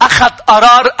أخذ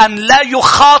قرار أن لا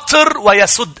يخاطر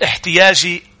ويسد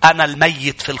احتياجي؟ أنا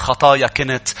الميت في الخطايا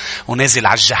كنت ونازل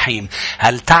على الجحيم.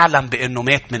 هل تعلم بأنه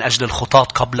مات من أجل الخطاة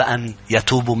قبل أن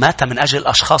يتوبوا؟ مات من أجل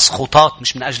أشخاص خطاة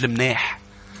مش من أجل مناح.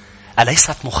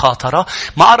 أليست مخاطرة؟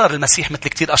 ما قرر المسيح مثل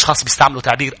كتير أشخاص بيستعملوا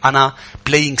تعبير أنا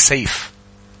playing safe.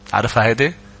 عارفها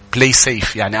هيدا؟ play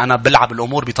safe يعني أنا بلعب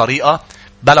الأمور بطريقة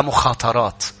بلا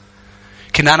مخاطرات.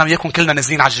 كنا أنا وياكم كلنا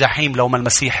نازلين على الجحيم لو ما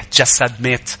المسيح تجسد،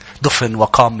 مات، دفن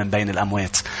وقام من بين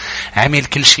الأموات. عمل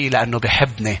كل شيء لأنه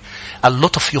بيحبني.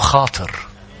 اللطف يخاطر.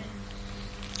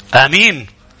 آمين.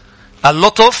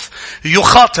 اللطف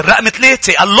يخاطر. رقم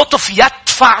 3، اللطف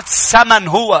يدفع الثمن.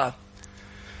 هو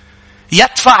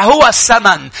يدفع هو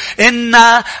الثمن. إن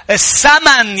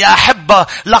الثمن يا أحبة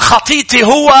لخطيتي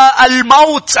هو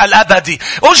الموت الأبدي.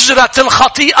 أجرة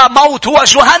الخطيئة موت، هو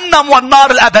جهنم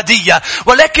والنار الأبدية.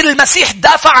 ولكن المسيح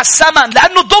دفع الثمن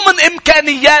لأنه ضمن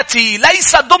إمكانياتي،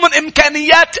 ليس ضمن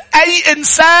إمكانيات أي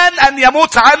إنسان أن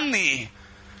يموت عني.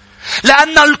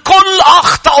 لأن الكل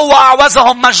أخطأوا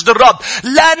وأعوزهم مجد الرب.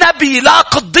 لا نبي، لا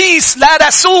قديس، لا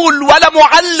رسول، ولا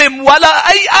معلم، ولا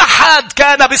أي أحد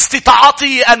كان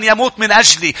باستطاعته أن يموت من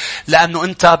أجلي. لأنه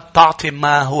أنت بتعطي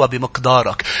ما هو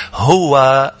بمقدارك.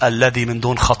 هو الذي من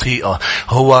دون خطيئة،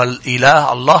 هو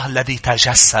الإله الله الذي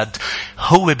تجسد.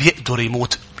 هو بيقدر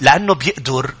يموت لأنه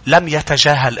بيقدر. لم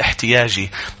يتجاهل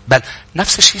احتياجي. بل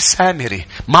نفس الشيء السامري،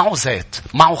 معه زيت،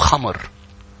 معه خمر،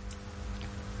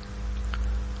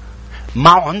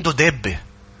 معه عنده دابة،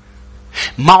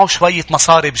 معه شوية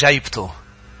مصاري بجيبته.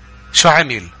 شو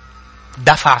عمل؟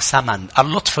 دفع ثمن.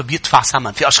 اللطف بيدفع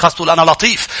ثمن. في أشخاص تقول أنا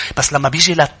لطيف، بس لما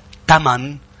بيجي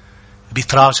للثمن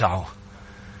بيتراجعوا.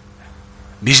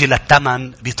 بيجي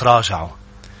للثمن بيتراجعوا.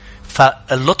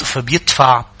 فاللطف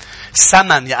بيدفع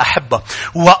ثمن يا أحبة.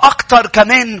 وأكتر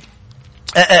كمان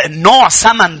نوع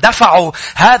ثمن دفعه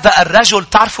هذا الرجل،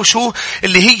 تعرفوا شو؟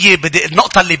 اللي هي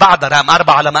النقطة اللي بعدها رقم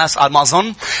 4 على ما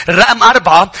أظن. الرقم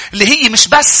 4 اللي هي مش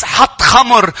بس حط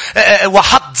خمر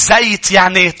وحط زيت،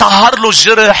 يعني طهر له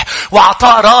الجرح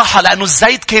وعطاه راحة، لأنه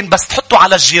الزيت كان بس تحطه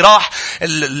على الجراح.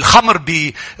 الخمر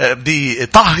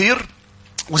بيطهر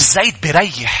والزيت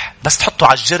بيريح، بس تحطه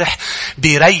على الجرح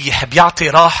بيريح، بيعطي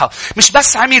راحة. مش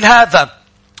بس عمل هذا،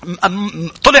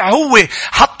 طلع هو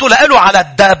حطه لقله على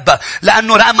الدابة،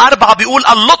 لأنه رقم 4 بيقول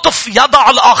اللطف يضع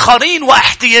الآخرين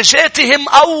واحتياجاتهم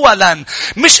أولا.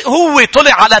 مش هو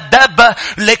طلع على الدابة،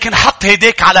 لكن حط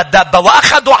هديك على الدابة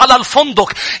وأخذوا على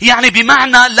الفندق. يعني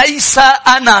بمعنى ليس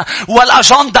أنا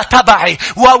والأجندة تبعي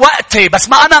ووقتي، بس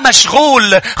ما أنا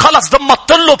مشغول خلص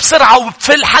ضمت له بسرعة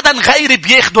وفي حدا غيري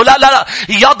بياخده. لا لا لا،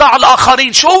 يضع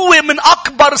الآخرين. شو هو من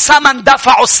أكبر ثمن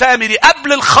دفعه السامري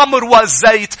قبل الخمر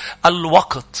والزيت؟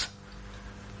 الوقت.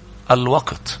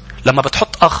 لما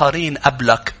بتحط آخرين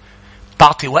قبلك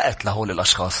تعطي وقت لهول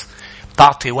الأشخاص،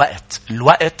 تعطي وقت.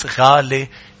 الوقت غالي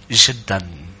جدا.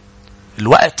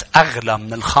 الوقت أغلى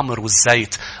من الخمر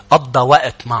والزيت. قضى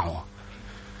وقت معه.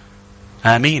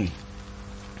 آمين.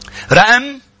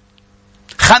 رقم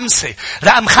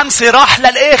 5 راح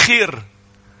للآخر.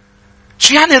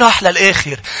 شو يعني راح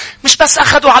للآخر؟ مش بس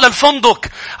أخذوا على الفندق،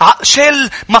 شيل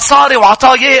مصاري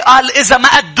وعطايه. قال إذا ما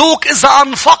أدوك، إذا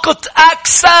أنفقت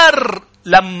أكثر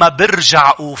لما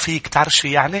برجع أوفيك. تعرف شو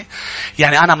يعني؟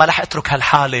 يعني أنا ما رح أترك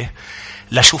هالحالة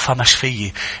لشوفها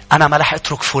مشفية. أنا ما رح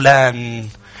أترك فلان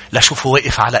لشوفه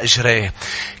واقف على إجريه.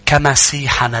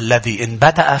 كمسيحنا الذي إن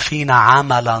بدأ فينا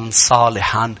عملا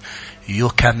صالحا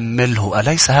يكمله.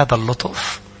 أليس هذا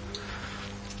اللطف؟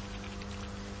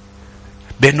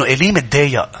 بأنه إليه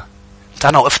متضايق،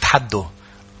 أنا وقفت حده،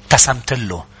 ابتسمت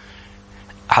له،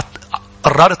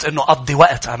 قررت أنه أقضي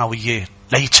وقت أنا وياه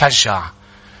ليتشجع.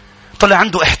 طلع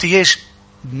عنده احتياج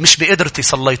مش بقدرتي،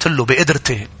 صليت له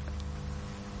بقدرتي.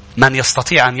 من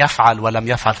يستطيع أن يفعل ولم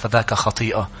يفعل فذاك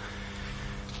خطيئة.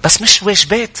 بس مش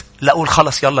واجبات لأقول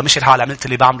خلص يلا مش الحال، عملت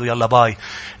اللي بعمله يلا باي.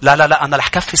 لا لا لا، أنا رح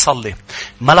كفي صلي،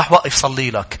 ما رح وقف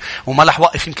صلي لك، وما رح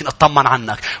وقف يمكن أطمن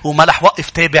عنك، وما رح وقف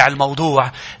تابع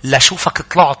الموضوع لشوفك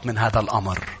طلعت من هذا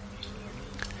الأمر.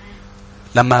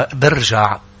 لما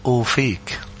برجع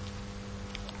وفيك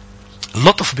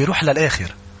اللطف بيروح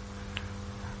للآخر.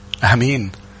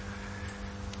 أمين.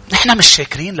 نحن مش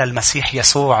شاكرين للمسيح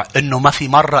يسوع إنه ما في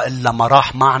مرة إلا ما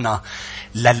راح معنا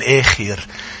للآخر.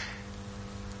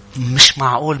 مش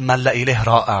معقول ما لا إله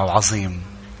رائع وعظيم.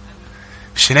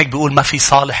 مش هناك بيقول ما في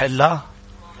صالح إلا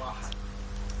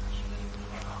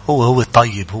هو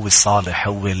الطيب، هو الصالح،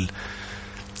 هو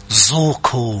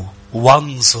ذوقوا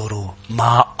وانظروا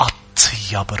ما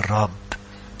أطيب الرب.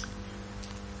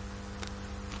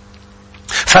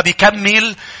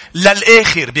 فبيكمل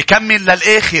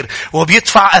للآخر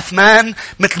وبيدفع أثمان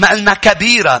مثل ما قلنا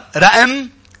كبيرة. رقم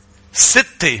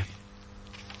 6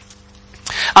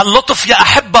 اللطف يا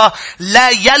أحبة لا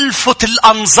يلفت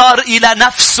الأنظار إلى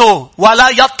نفسه ولا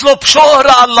يطلب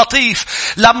شهرة. اللطيف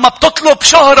لما بتطلب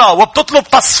شهرة وبتطلب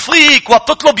تصفيق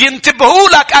وبتطلب ينتبهوا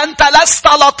لك، أنت لست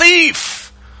لطيف.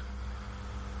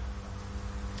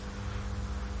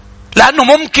 لأنه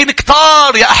ممكن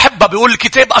كتار يا أحبة، بيقول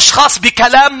الكتاب أشخاص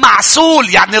بكلام معسول،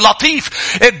 يعني لطيف،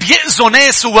 بيأذوا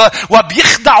ناس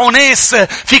وبيخدعوا ناس.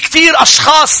 في كتير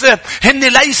أشخاص هن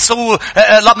ليسوا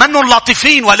منهم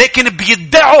لطيفين، ولكن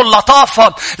بيدعوا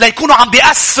اللطافة ليكونوا عم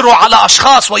بيأثروا على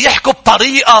أشخاص ويحكوا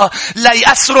بطريقة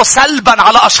ليأثروا سلبا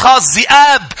على أشخاص.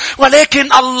 ذئاب.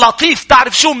 ولكن اللطيف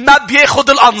تعرف شو؟ ما بياخد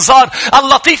الأنظار.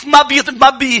 اللطيف ما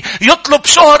بيطلب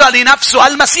شهرة لنفسه.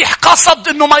 المسيح قصد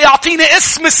إنه ما يعطيني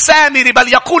اسم السامري،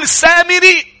 بل يقول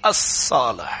السامري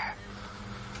الصالح.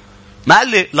 ما قال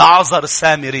لي لعازر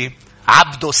السامري،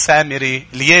 عبده السامري،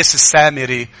 الياس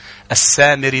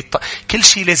السامري. كل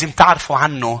شيء لازم تعرفوا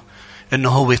عنه انه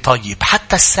هو طيب.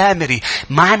 حتى السامري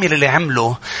ما عمل اللي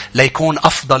عمله ليكون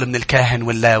افضل من الكاهن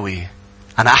واللاوي،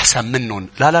 انا احسن منهم.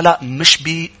 لا لا لا،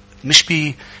 مش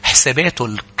بحساباته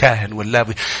الكاهن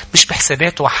واللاوي، مش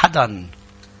بحساباته حدا.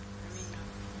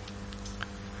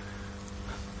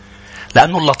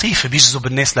 لأنه اللطيف بيجذب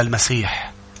الناس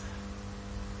للمسيح.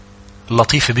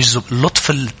 اللطيف بيجذب.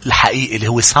 اللطف الحقيقي اللي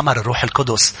هو ثمر الروح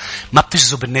القدس ما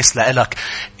بتجذب الناس لإلك.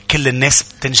 كل الناس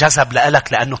بتنجذب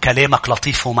لإلك لأنه كلامك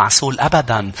لطيف ومعسول.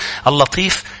 أبدا.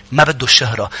 اللطيف ما بده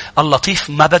الشهرة. اللطيف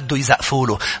ما بده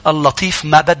يزقفوله. اللطيف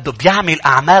ما بده بيعمل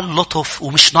أعمال لطف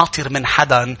ومش ناطر من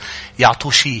حدا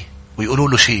يعطوه شيء ويقولوا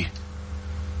له شيء.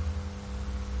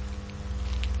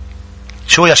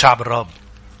 شو يا شعب الرب؟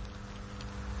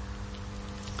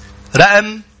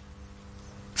 رقم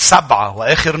 7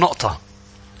 وآخر نقطة.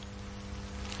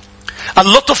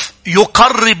 اللطف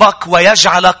يقربك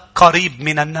ويجعلك قريب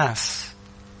من الناس.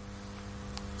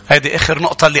 هذه آخر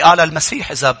نقطة اللي قالها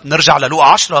المسيح. إذا بنرجع للوقا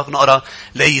 10 نقرأ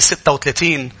لآية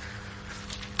 36.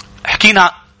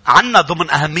 حكينا عنا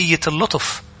ضمن أهمية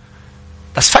اللطف.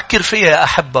 بس فكر فيها يا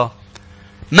أحبة.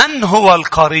 من هو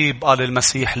القريب؟ قال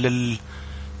المسيح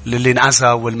للي انأذى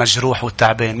والمجروح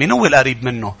والتعبان. مين هو القريب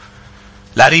منه؟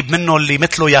 القريب منه اللي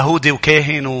مثله يهودي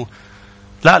وكاهن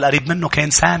لا، القريب منه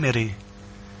كان سامري.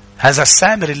 هذا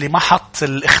السامري اللي ما حط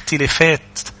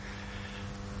الاختلافات،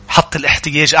 حط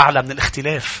الاحتياج أعلى من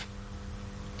الاختلاف.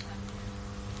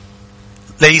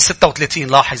 لي 36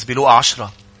 لاحظ بلوقا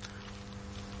 10.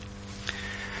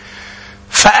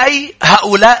 فأي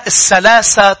هؤلاء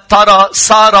الثلاثة ترى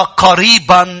صار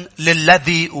قريبا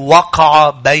للذي وقع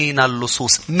بين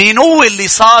اللصوص. من هو اللي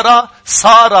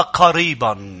صار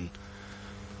قريبا؟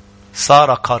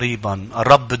 صار قريبا.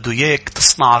 الرب بده اياك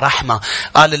تصنع رحمة.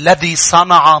 قال الذي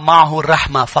صنع معه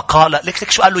الرحمة فقال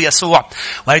لك شو قال له يسوع؟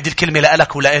 وهذه الكلمة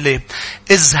لك ولإلي.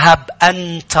 اذهب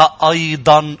أنت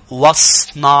أيضا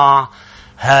واصنع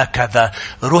هكذا.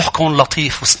 روح كون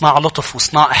لطيف واصنع لطف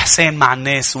واصنع إحسان مع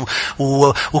الناس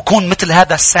وكون مثل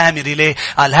هذا السامري. ليه؟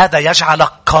 قال هذا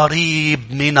يجعلك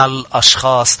قريب من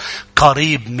الأشخاص.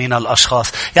 قريب من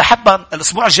الأشخاص. يا حبا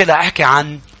الأسبوع الجاي أحكي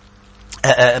عن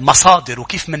مصادر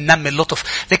وكيف مننمي اللطف.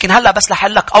 لكن هلأ بس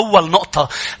لحلك أول نقطة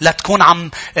لتكون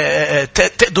عم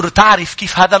تقدر تعرف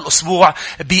كيف هذا الأسبوع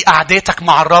بقعداتك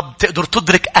مع الرب تقدر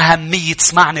تدرك أهمية.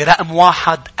 اسمعني، رقم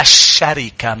 1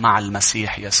 الشركة مع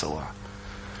المسيح يسوع.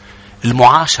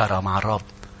 المعاشرة مع الرب.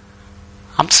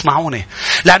 عم تسمعوني؟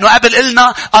 لأنه قبل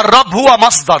قلنا الرب هو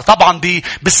مصدر. طبعا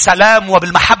بالسلام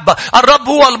وبالمحبة. الرب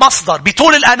هو المصدر.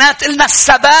 بطول الأنات قلنا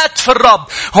الثبات في الرب.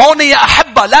 هون يا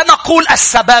أحبة لا نقول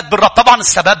الثبات بالرب. طبعا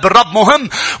الثبات بالرب مهم.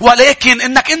 ولكن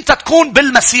إنك أنت تكون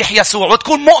بالمسيح يسوع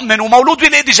وتكون مؤمن ومولود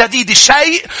بولادة جديدة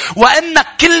شيء. وإنك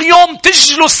كل يوم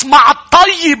تجلس مع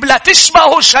الطيب لا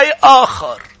تشبه شيء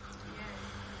آخر.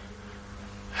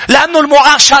 لأنه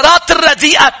المعاشرات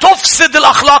الرديئة تفسد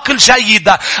الأخلاق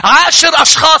الجيدة. عاشر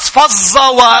أشخاص فظة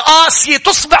وقاسية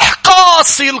تصبح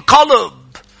قاسي القلب.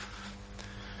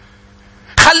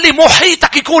 خلي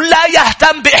محيطك يكون لا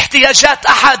يهتم باحتياجات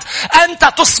أحد.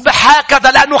 أنت تصبح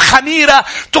هكذا لأنه خميرة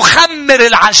تخمر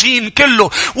العجين كله.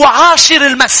 وعاشر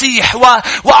المسيح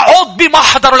وعود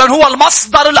بمحضره لأنه هو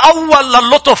المصدر الأول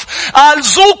للطف. قال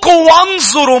ذوقوا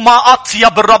وانظروا ما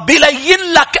أطيب الرب.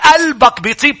 يلين لك قلبك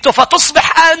بطيبته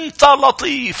فتصبح أنت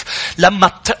لطيف. لما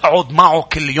تقعد معه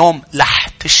كل يوم رح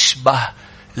تشبه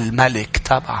الملك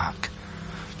تبعك.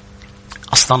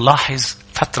 أصلا لاحظ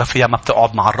فترة فيها ما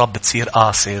بتقعد مع الرب بتصير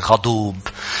قاسي غضوب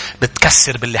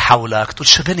بتكسر باللي حولك. تقول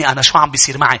شو بني أنا شو عم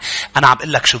بيصير معي؟ أنا عم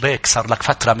قل لك شو بيك صار لك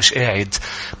فترة مش قاعد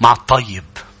مع الطيب.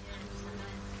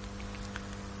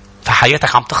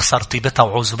 فحياتك عم تخسر طيبتها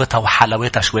وعذوبتها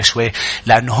وحلاوتها شوي شوي.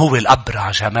 لأنه هو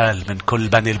الأبرع جمال من كل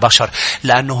بني البشر.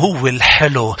 لأنه هو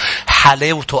الحلو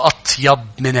حلاوته أطيب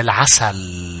من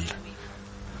العسل.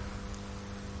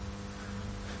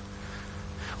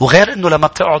 وغير انه لما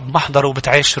بتقعد محضره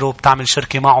وبتعاشره وبتعمل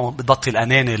شركة معه بتبطل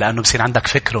أناني. لأنه بصير عندك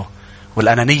فكره.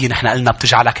 والأنانية نحن قلنا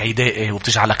بتجعلك عدائي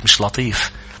وبتجعلك مش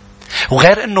لطيف.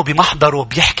 وغير انه بمحضره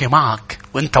بيحكي معك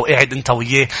وانت وقاعد انت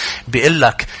وياه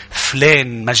بيقلك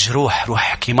فلان مجروح روح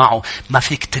احكي معه. ما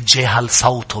فيك تتجاهل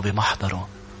صوته بمحضره.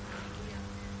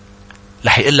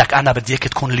 رح يقلك انا بدي اياك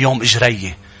تكون اليوم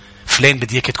اجري. فلان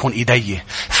بدي اياك تكون ايدي.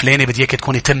 فلانة بدي اياك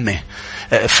تكون تمي.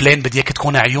 فلان بدي اياك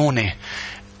تكون عيوني.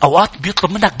 أوقات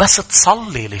بيطلب منك بس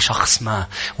تصلي لشخص ما.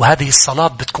 وهذه الصلاة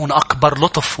بتكون أكبر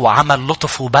لطف وعمل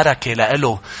لطف وبركة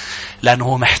لإله. لأنه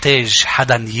هو محتاج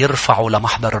حدا يرفعه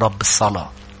لمحضر رب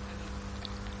الصلاة.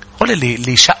 قول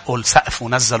اللي شقوا السقف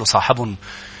ونزلوا صاحبهم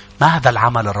ما هذا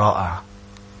العمل الرائع؟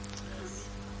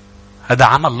 هذا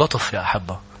عمل لطف يا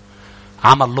أحبة.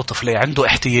 عمل لطف. ليه؟ عنده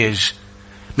احتياج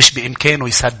مش بإمكانه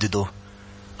يسدده.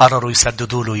 قرروا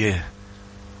يسددوا له إياه.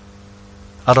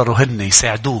 قرروا هن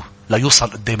يساعدوه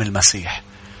ليوصل قدام المسيح.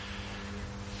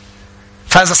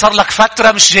 فإذا صار لك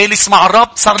فترة مش جالس مع الرب،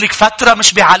 صار لك فترة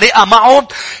مش بعلاقة معه،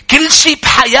 كل شيء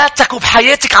بحياتك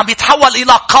وبحياتك عم بيتحول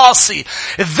إلى قاسي.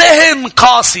 ذهن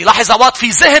قاسي. لاحظ أوقات في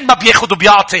ذهن ما بياخد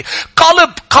وبيعطي.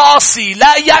 قلب قاسي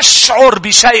لا يشعر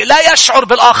بشيء. لا يشعر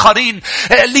بالآخرين.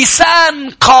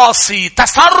 لسان قاسي.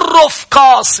 تصرف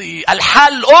قاسي.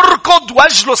 الحل اركض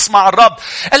واجلس مع الرب.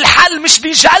 الحل مش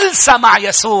بجلسة مع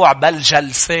يسوع بل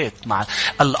جلسات مع.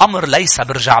 الأمر ليس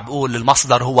برجع بقول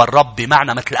المصدر هو الرب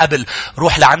بمعنى مثل قبل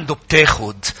روح لعنده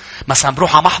بتاخد. مثلا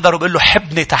بروح على محضره بقول له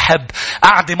حبني تحب.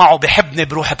 قاعدة معه بحبني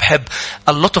بروح بحب.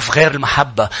 اللطف غير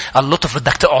المحبة. اللطف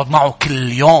بدك تقعد معه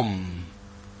كل يوم.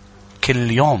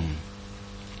 كل يوم.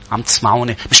 عم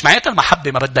تسمعوني؟ مش معناتها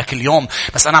المحبة ما بدها كل يوم،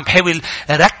 بس أنا عم بحاول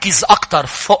أركز أكتر،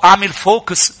 أعمل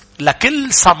فوكس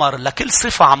لكل ثمر، لكل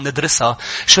صفة عم ندرسها،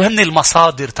 شو هن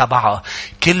المصادر تبعها.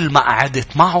 كل ما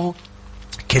قعدت معه،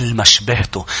 كل ما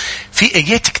شبهته. في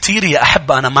آيات كتيرة يا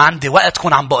أحبة، أنا ما عندي وقت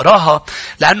كون عم بقراها،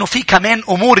 لأنه في كمان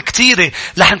أمور كتيرة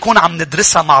رح نكون عم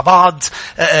ندرسها مع بعض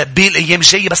بالأيام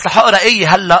الجاية. بس رح أقرأ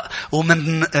آية هلأ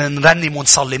ومن نرنم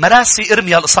ونصلي. مراسي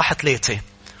إرميا الإصحاح 3.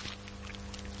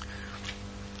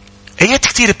 آيات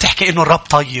كتيرة بتحكي إنه الرب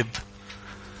طيب.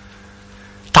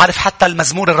 تعرف حتى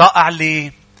المزمور الرائع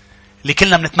اللي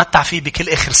كلنا بنتمتع فيه بكل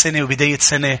آخر سنة وبداية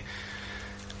سنة،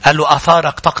 قال له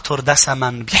آثارك تقطر دسما.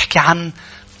 بيحكي عن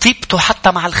طيبته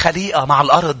حتى مع الخليقة، مع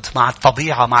الأرض، مع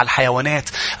الطبيعة، مع الحيوانات.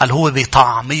 قال هو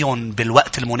بيطعميهم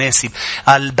بالوقت المناسب.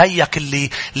 قال بيك اللي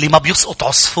ما بيسقط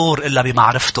عصفور إلا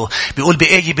بمعرفته. بيقول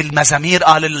بآية بالمزامير،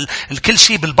 قال الكل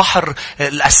شيء بالبحر،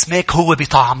 الأسماك هو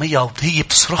بطعمية، هي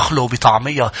بتصرخ له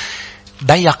بطعمية.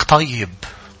 بيك طيب.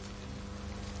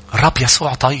 الرب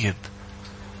يسوع طيب.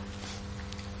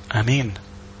 أمين.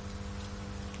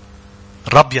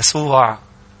 الرب يسوع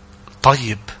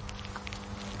طيب.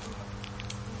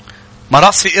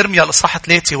 مراسي إرميا الإصحاح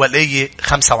 3 والآية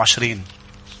 25.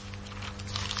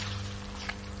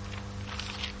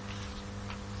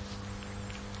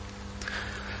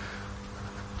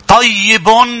 طيب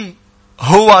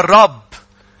هو الرب.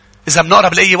 إذا بنقرأ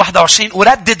بالآية 21،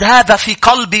 أردد هذا في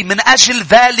قلبي، من أجل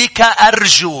ذلك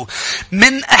أرجو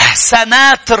من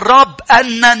إحسانات الرب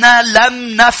أننا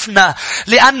لم نفنى،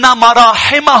 لأن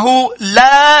مراحمه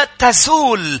لا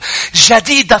تزول،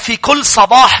 جديدة في كل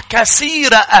صباح،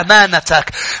 كثيرة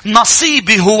أمانتك.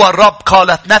 نصيبي هو الرب،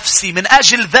 قالت نفسي، من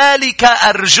أجل ذلك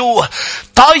أرجوه.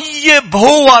 طيب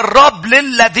هو الرب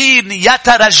للذين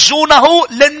يترجونه،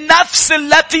 للنفس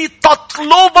التي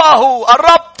تطلبه.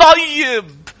 الرب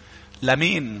طيب.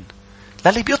 لمين؟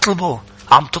 للي بيطلبه.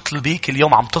 عم تطلبيك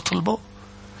اليوم؟ عم تطلبه؟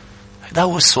 هذا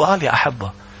هو السؤال يا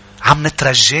أحبة. عم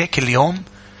نترجاك اليوم؟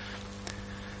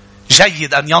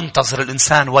 جيد أن ينتظر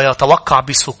الإنسان ويتوقع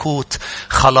بسكوت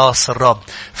خلاص الرب.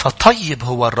 فطيب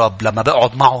هو الرب. لما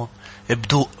بقعد معه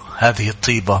ابدوء هذه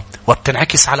الطيبة،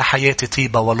 وبتنعكس على حياتي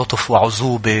طيبة ولطف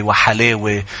وعزوبة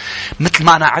وحلاوة، مثل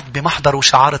ما أنا قعدت بمحضر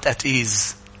وشعارة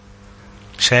أتئيز.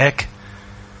 مش هيك؟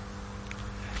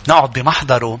 نقعد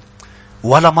بمحضره،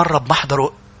 ولا مرة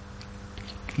بمحضره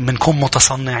منكون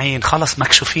متصنعين، خلص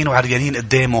مكشوفين وعريانين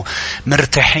قدامه،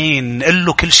 مرتاحين، نقول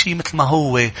له كل شيء مثل ما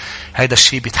هو. هيدا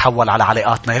الشيء بيتحول على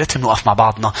علاقاتنا. يا ريت نوقف مع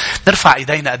بعضنا، نرفع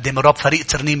ايدينا قدام الرب. فريق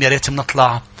ترنيم يا ريت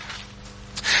بنطلع.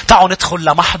 تعالوا ندخل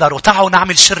لمحضره، تعالوا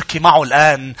نعمل شركة معه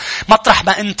الآن. مطرح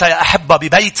ما أنت يا أحبة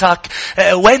ببيتك،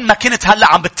 وين ما كنت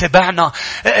هلأ عم بتتابعنا،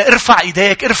 ارفع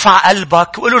إيديك، ارفع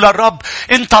قلبك، وقولوا للرب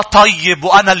أنت طيب،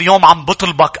 وأنا اليوم عم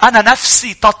بطلبك. أنا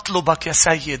نفسي تطلبك يا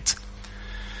سيد.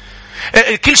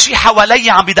 كل شيء حوالي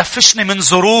عم بدفشني من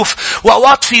ظروف،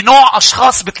 وأوقات في نوع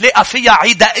أشخاص بتلاقى فيها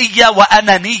عدائية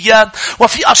وأنانية،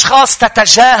 وفي أشخاص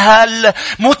تتجاهل،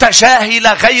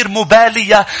 متجاهلة، غير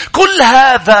مبالية. كل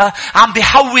هذا عم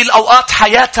بيحول أوقات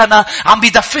حياتنا، عم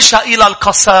بدفشها إلى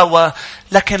القساوة.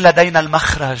 لكن لدينا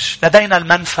المخرج، لدينا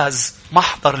المنفذ،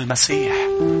 محضر المسيح.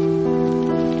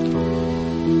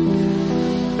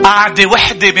 قعدة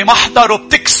وحدة بمحضره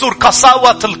بتكسر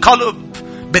قساوة القلب،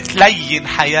 بتلين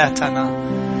حياتنا.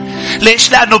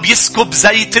 ليش؟ لأنه بيسكب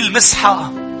زيت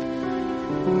المسحة.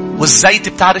 والزيت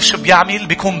بتعرف شو بيعمل؟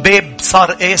 بيكون باب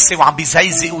صار قاسي وعم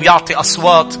بيزيزق ويعطي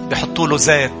أصوات، بيحطوا له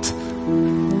زيت.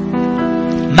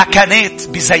 مكانات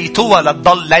بزيتوها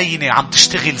لتضل لينة، عم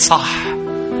تشتغل صح.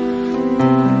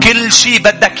 كل شيء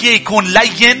بدك اياه يكون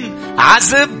لين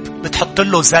عذب، بتحط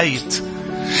له زيت.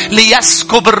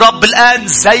 ليسكب الرب الآن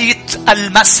زيت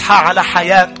المسحة على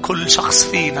حياة كل شخص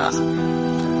فينا.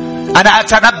 أنا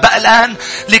أتنبأ الآن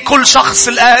لكل شخص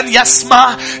الآن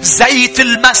يسمع زيت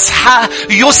المسحة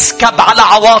يسكب على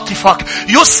عواطفك،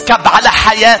 يسكب على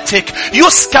حياتك،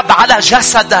 يسكب على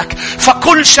جسدك.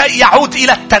 فكل شيء يعود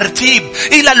إلى الترتيب،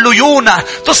 إلى الليونة.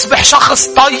 تصبح شخص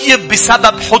طيب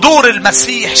بسبب حضور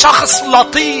المسيح، شخص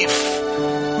لطيف.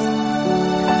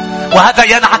 وهذا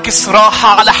ينعكس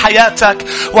راحة على حياتك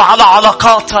وعلى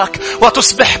علاقاتك،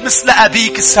 وتصبح مثل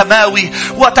أبيك السماوي،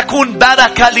 وتكون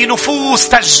بركة لنفوس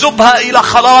تجذبها إلى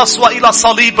خلاص وإلى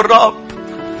صليب الرب.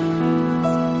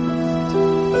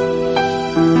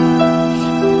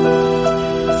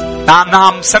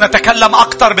 نعم، سنتكلم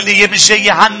أكثر بالأيام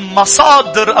الجاية عن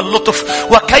مصادر اللطف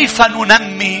وكيف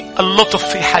ننمي اللطف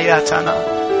في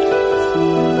حياتنا.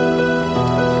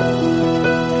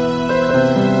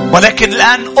 ولكن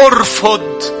الآن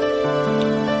أرفض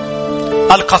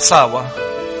القساوة،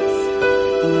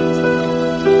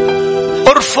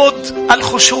 أرفض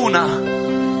الخشونة،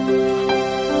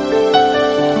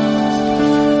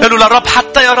 قالوا للرب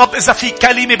حتى يا رب إذا في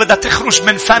كلمة بدها تخرج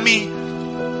من فمي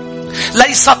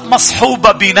ليست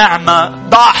مصحوبة بنعمة،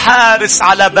 ضع حارس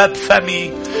على باب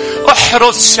فمي.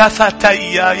 احرس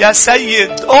شفتي يا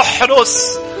سيد،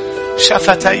 احرس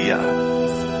شفتي.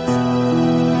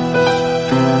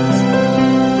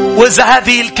 وإذا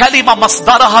هذه الكلمة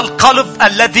مصدرها القلب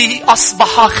الذي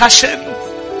أصبح خشن،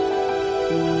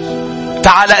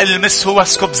 تعال المسه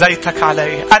واسكب زيتك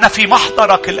عليه. أنا في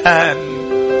محضرك الآن،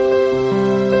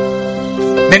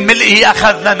 من ملئه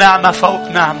أخذنا نعمة فوق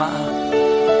نعمة،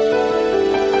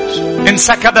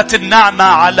 انسكبت النعمة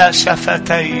على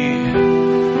شفتي.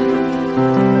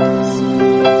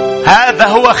 هذا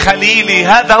هو خليلي،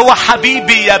 هذا هو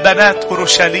حبيبي يا بنات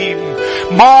أورشليم،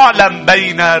 معلم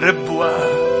بين ربوة،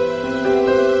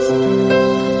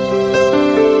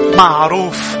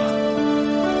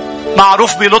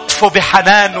 معروف بلطفه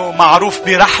بحنانه، معروف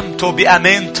برحمته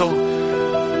بأمانته.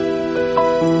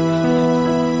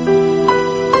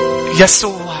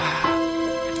 يسوع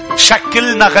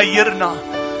شكلنا، غيرنا،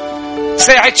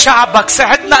 ساعد شعبك،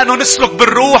 ساعدنا أنه نسلك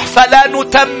بالروح فلا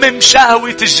نتمم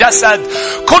شهوة الجسد.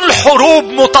 كل حروب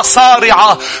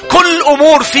متصارعة، كل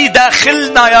أمور في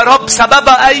داخلنا يا رب سبب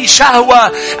أي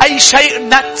شهوة، أي شيء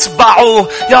نتبعه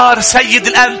يا سيد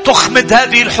الآن تخمد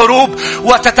هذه الحروب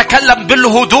وتتكلم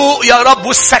بالهدوء يا رب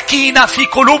والسكينة في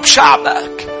قلوب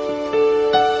شعبك.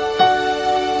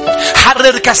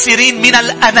 حرر كثيرين من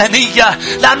الأنانية،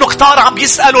 لأنه كتار عم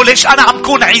يسألوا ليش أنا عم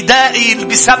كون عدائي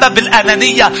بسبب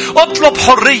الأنانية. اطلب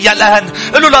حرية الآن.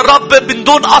 قلوا للرب من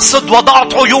دون قصد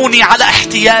وضعت عيوني على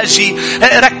احتياجي،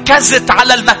 ركزت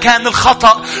على المكان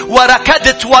الخطأ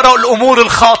وركدت وراء الأمور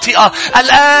الخاطئة.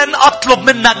 الآن أطلب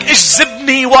منك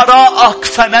اجذبني وراءك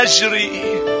فنجري،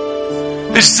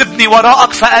 اجذبني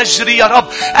وراءك فأجري يا رب،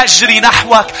 أجري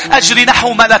نحوك، أجري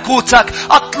نحو ملكوتك.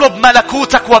 أطلب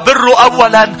ملكوتك وبره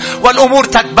أولا والأمور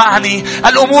تتبعني،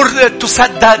 الأمور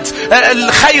تسدد،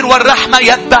 الخير والرحمة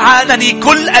يتبعانني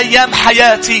كل أيام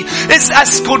حياتي، إذ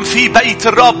أسكن في بيت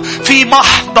الرب، في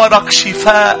محضرك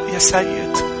شفاء يا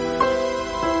سيد.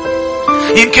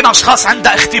 يمكن أشخاص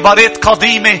عندها اختبارات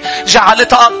قديمة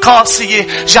جعلتها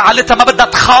قاسية، جعلتها ما بدها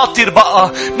تخاطر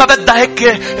بقى، ما بدها هيك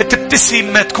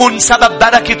تبتسم، تكون سبب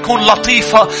بركة، تكون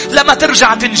لطيفة، لما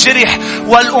ترجع تنجرح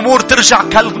والأمور ترجع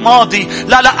كالماضي.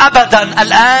 لا لا أبدا.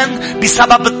 الآن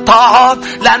بسبب الطاعة،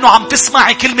 لأنه عم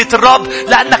تسمعي كلمة الرب،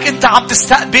 لأنك أنت عم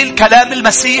تستقبل كلام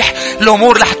المسيح،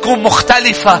 الأمور رح تكون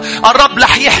مختلفة. الرب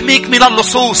رح يحميك من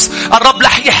اللصوص، الرب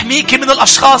رح يحميك من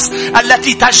الأشخاص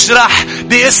التي تجرح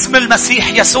باسم المسيح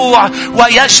يسوع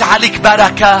ويجعلك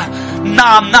بركة.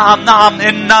 نعم نعم نعم،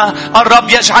 إن الرب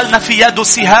يجعلنا في يده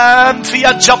سهام، في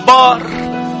يد جبار.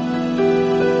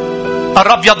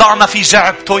 الرب يضعنا في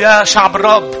جعبته يا شعب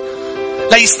الرب،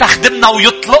 ليستخدمنا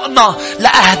ويطلقنا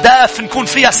لأهداف نكون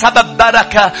فيها سبب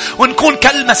بركة، ونكون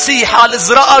كالمسيح قال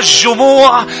إذ رأى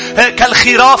الجموع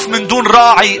كالخراف من دون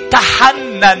راعي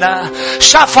تحنن،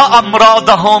 شفى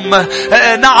أمراضهم،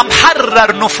 نعم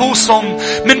حرر نفوسهم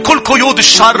من كل قيود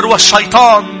الشر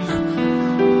والشيطان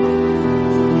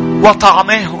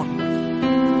وطعمهم.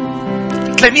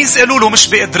 تلاميذ قالوا له مش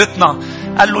بقدرتنا،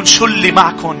 قال له شو اللي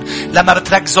معكم؟ لما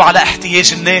بتركزوا على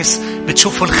احتياج الناس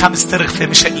بتشوفوا الخمس ترغفة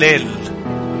مش قليل.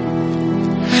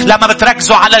 لما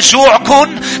بتركزوا على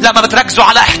جوعكم، لما بتركزوا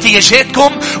على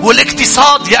احتياجاتكم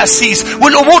والاقتصاد يا أسيس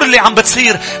والأمور اللي عم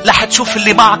بتصير، رح تشوف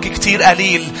اللي معك كتير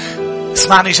قليل.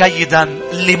 اسمعني جيدا،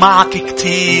 اللي معك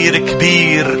كتير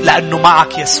كبير، لأنه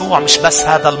معك يسوع. مش بس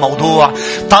هذا الموضوع،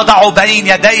 تضع بين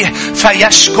يديه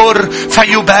فيشكر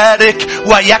فيبارك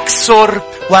ويكسر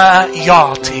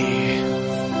ويعطي.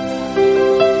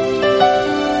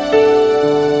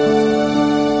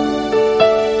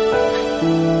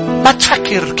 ما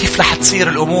تفكر كيف رح تصير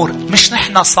الأمور، مش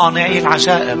نحن صانعي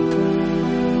العجائب.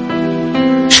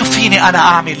 شو فيني أنا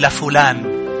أعمل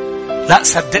لفلان؟ لا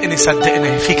صدقني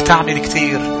صدقني فيك تعمل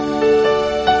كتير.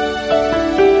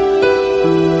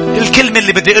 الكلمة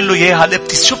اللي بدي أقول له إياها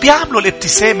شو بيعملوا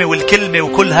الابتسامة والكلمة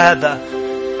وكل هذا؟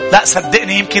 لا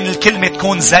صدقني يمكن الكلمة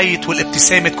تكون زيت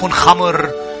والابتسامة تكون خمر،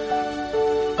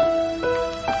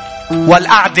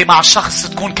 والقعدة مع الشخص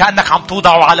تكون كأنك عم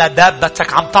توضعه على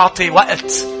دابتك، عم تعطي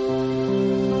وقت،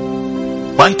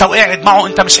 وانت وقاعد معه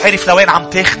انت مش عارف لوين عم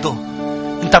تاخده.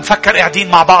 انت مفكر قاعدين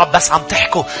مع بعض بس عم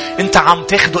تحكوا، انت عم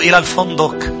تاخده الى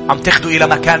الفندق، عم تاخده الى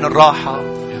مكان الراحة.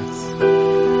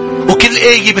 وكل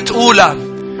آية بتقولها،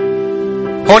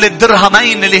 هول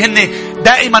الدرهمين اللي هن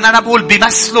دائما أنا بقول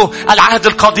بيمثلوا العهد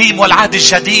القديم والعهد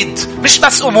الجديد، مش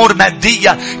بس أمور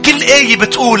مادية. كل آية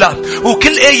بتقولها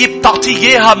وكل آية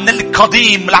بتعطيها من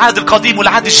القديم، العهد القديم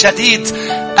والعهد الجديد،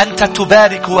 أنت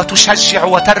تبارك وتشجع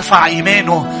وترفع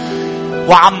إيمانه.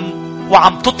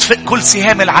 وعم تطفئ كل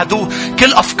سهام العدو.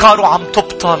 كل أفكاره عم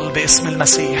تبطل باسم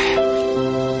المسيح.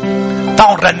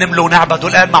 دعوا نرنم له ونعبده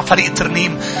الآن مع فريق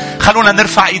الترنيم. خلونا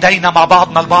نرفع إيدينا مع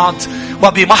بعضنا البعض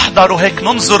وبمحضره هيك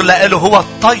ننظر لإله. هو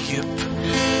الطيب.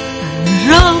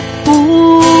 الرب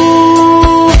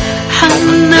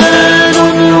حنان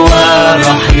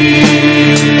ورحيم.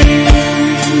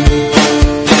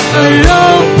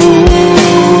 الرب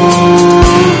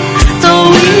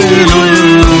طويل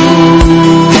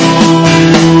اللوم.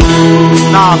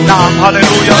 نعم نعم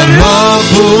هللويا.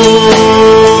 الرب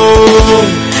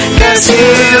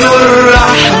كثير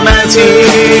الرحمة.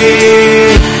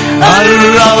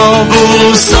 الرب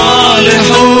صالح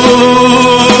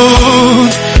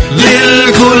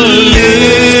للكل.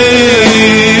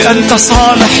 أنت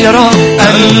صالح يا رب.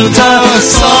 أنت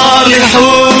صالح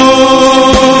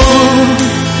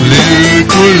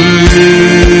للكل.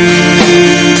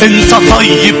 أنت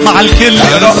طيب مع الكل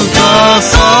يا رب. أنت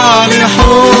صالح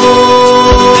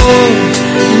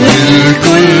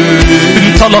للكل.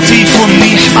 أنت لطيف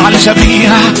ومنيح مع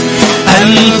الجميع.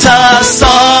 أنت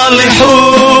صالح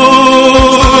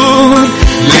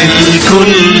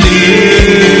للكل.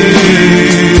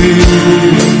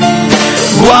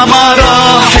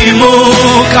 ومراحمك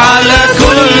على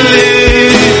كل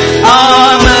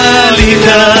أعمالك.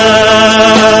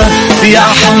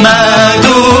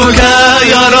 يحمدك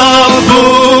يا رب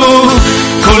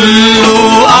كل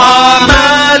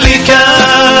أعمالك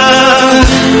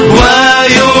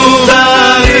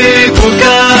ويباركك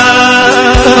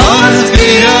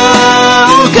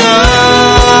أتقياؤك.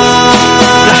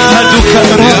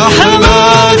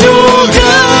 يحمدك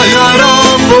يا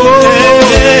رب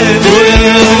كل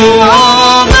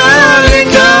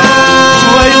أعمالك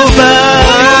ويباركك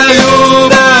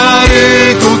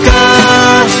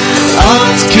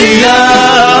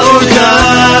أتقياؤك.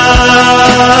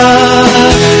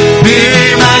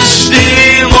 بمجد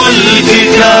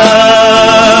ملكك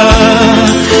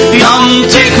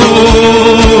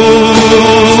ينطقون.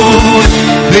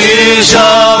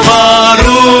 بجبروتك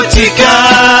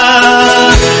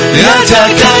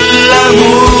يتكلمون.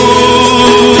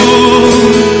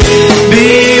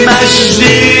 بمجد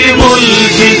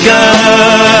ملكك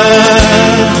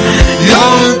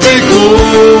ينطقون.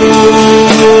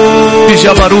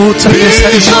 بجبروتك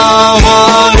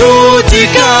بجبروتك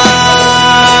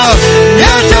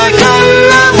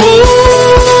يتكلمون.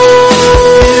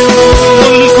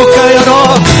 ملكك يا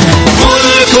رب.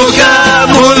 ملكك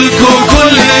ملك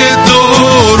كل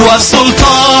الدور.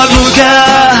 وسلطانك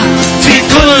في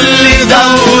كل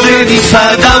دور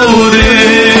فدور.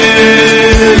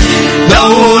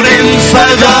 دور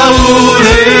فدور.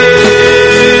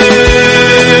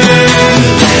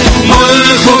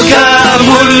 ملكك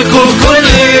ملك كل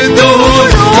الدور.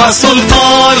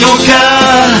 وسلطانك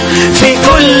في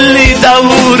كل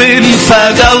دور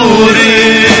فدور.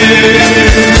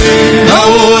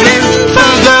 دور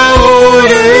فدور.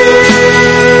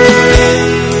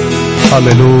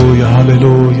 هللويا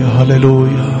هللويا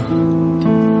هللويا.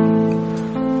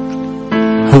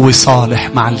 هو صالح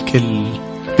مع الكل.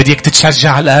 بديك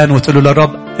تتشجع الآن وتقول له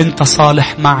للرب أنت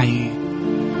صالح معي.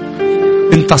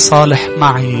 أنت صالح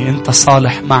معي. أنت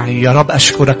صالح معي يا رب.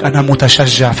 أشكرك أنا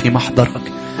متشجع في محضرك.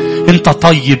 أنت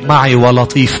طيب معي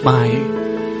ولطيف معي.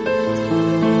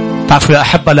 تعرفوا يا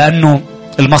أحبة لأنه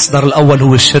المصدر الأول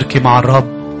هو الشركة مع الرب.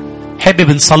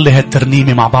 حابب نصلي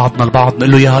هالترنيمة مع بعضنا البعض.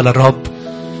 نقول له يا للرب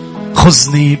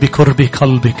خذني بقرب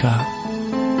قلبك.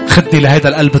 خذني لهذا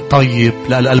القلب الطيب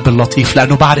للقلب اللطيف.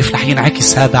 لأنه بعرف رح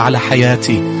ينعكس هذا على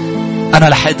حياتي. أنا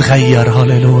رح أتغير.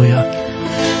 هاليلويا.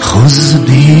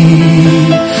 خذني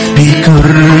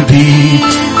بقرب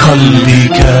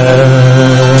قلبك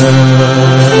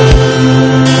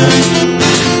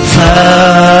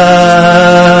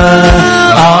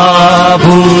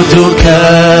فأعبدك.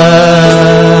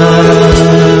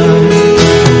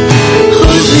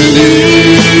 خذني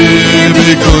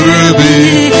بقرب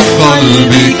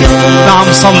قلبك. نعم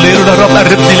صلي له للرب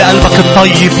قربني لقلبك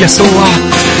الطيب يسوع.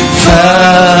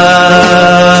 فأعبدك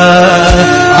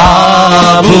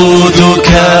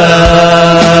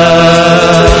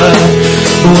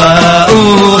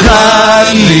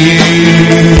وأغني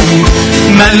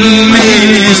من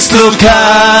مثلك.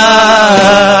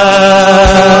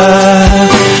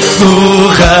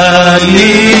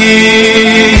 أغني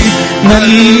من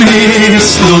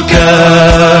مثلك.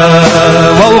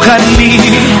 وأغني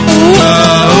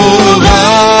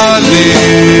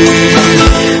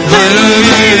من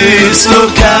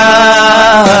مثلك.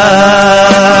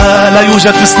 لا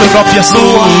يوجد مثل الرب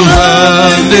يسوع.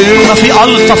 ما في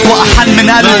ألطف وأحن من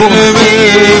قلبه.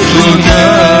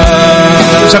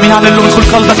 جميعا نقول من كل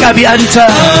قلبك أبي أنت،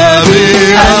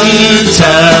 أبي أنت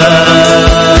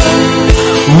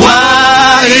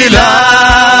وإلهي،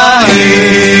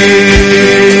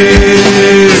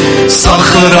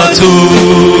 صخرة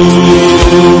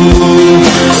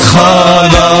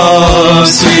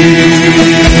خلاصي،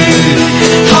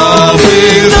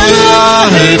 حافظ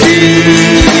العهد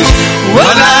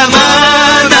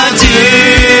والأمانة،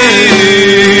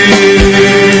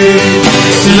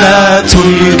 لا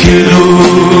تنكر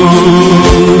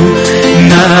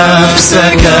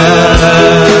نفسك.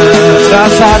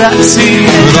 رفع رأسي،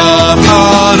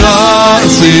 رفع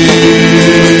رأسي،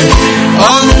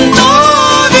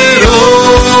 أنتظر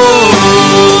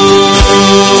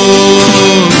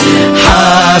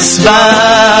حسب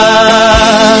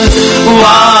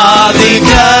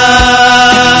وعدك،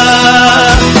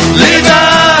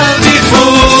 لتهتف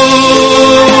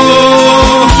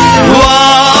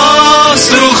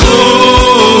وأصرخ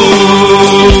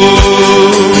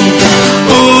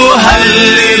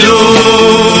أهلل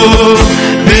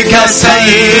بك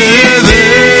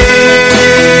سيدي،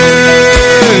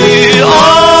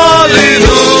 أعلن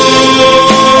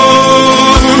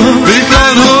بك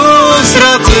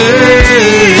نصرتي.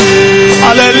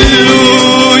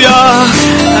 هللويا،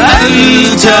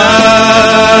 أنت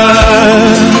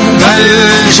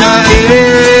ملجئي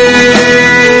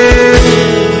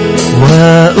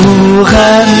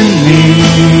وأغني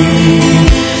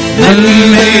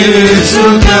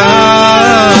ألمسك.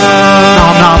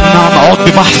 نعم اقعد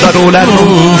بمحضره لأنه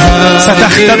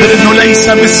ستختبر أنه ليس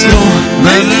مثله.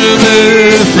 من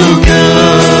مثلك.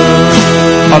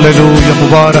 هللويا،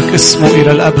 مبارك اسمه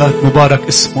إلى الأبد، مبارك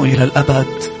اسمه إلى الأبد،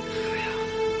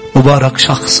 مبارك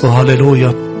شخصه.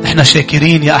 هللويا. احنا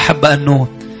شاكرين يا أحبة أنه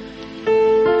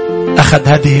أخذ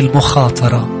هذه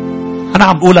المخاطرة. أنا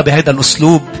عم بقولها بهذا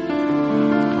الأسلوب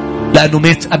لأنه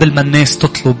مات قبل ما الناس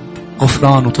تطلب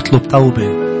غفران وتطلب توبة.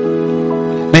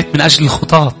 مات من أجل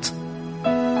الخطاة،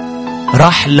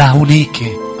 راح لهونيك.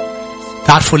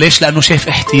 تعرفوا ليش؟ لأنه شايف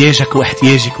احتياجك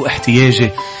واحتياجك واحتياجي.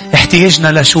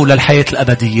 احتياجنا لشو؟ للحياة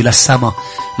الأبدية، للسماء،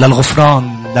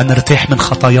 للغفران، لنرتاح من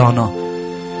خطايانا.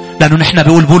 لأنه نحن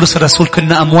بيقول بولس الرسول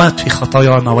كنا أموات في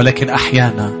خطايانا ولكن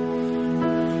أحيانا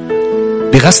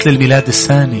بغسل الميلاد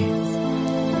الثاني.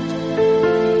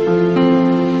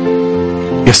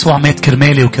 يسوع مات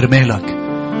كرمالي وكرمالك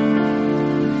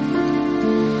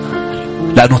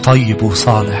لأنه طيب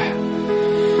وصالح.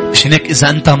 مش هناك إذا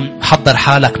أنت محضر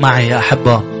حالك معي يا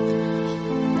أحبة،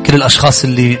 كل الأشخاص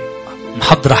اللي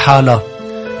محضر حالة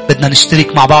بدنا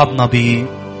نشترك مع بعضنا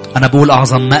أنا بقول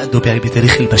أعظم مأدبة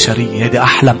بتاريخ البشرية. هذه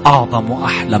أحلم أعظم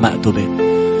وأحلى مأدبة،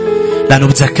 لأنه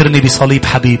بتذكرني بصليب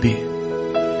حبيبي،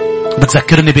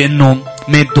 بتذكرني بأنه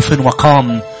مات دفن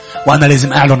وقام، وأنا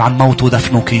لازم أعلن عن موته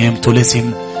ودفنه وقيامته.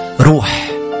 لازم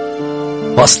روح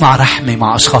وأصنع رحمة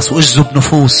مع أشخاص وأجذب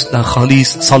نفوس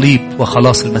لخليص صليب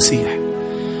وخلاص المسيح.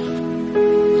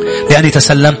 لأني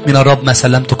تسلمت من الرب ما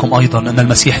سلمتكم أيضا، أن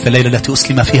المسيح في الليلة التي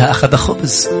أسلم فيها أخذ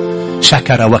خبز،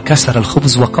 شكر وكسر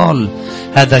الخبز وقال: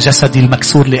 هذا جسدي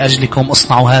المكسور لأجلكم،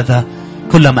 اصنعوا هذا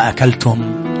كلما أكلتم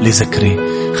لذكري.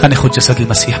 خلينا ناخذ جسد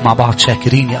المسيح مع بعض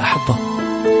شاكرين يا أحبة.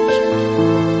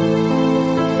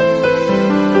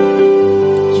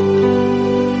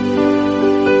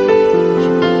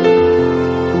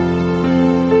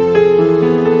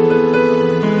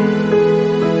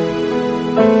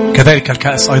 كذلك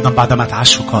الكأس أيضا بعدما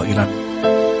تعشوا قائلا: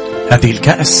 هذه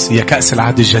الكأس هي كأس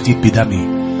العهد الجديد بدمي،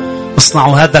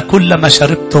 اصنعوا هذا كلما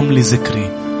شربتم لذكري.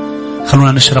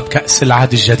 خلونا نشرب كأس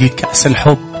العهد الجديد، كأس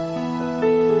الحب.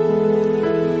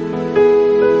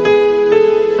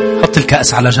 حط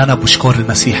الكأس على جنب واشكر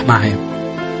المسيح معي.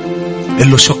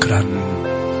 قل له: شكرا،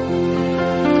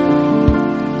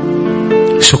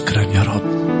 شكرا يا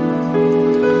رب،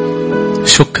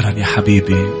 شكرا يا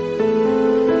حبيبي.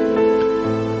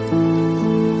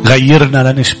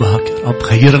 غيرنا لنشبهك يا رب،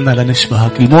 غيرنا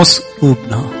لنشبهك. الموس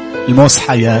قلوبنا، الموس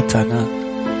حياتنا.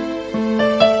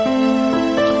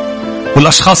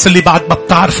 والأشخاص اللي بعد ما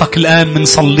بتعرفك الآن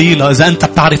منصلي لها. إذا أنت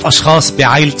بتعرف أشخاص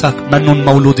بعائلتك منهم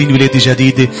مولودين ولادة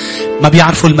جديدة ما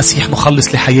بيعرفوا المسيح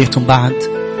مخلص لحياتهم بعد،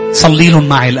 صلي لهم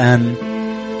معي الآن.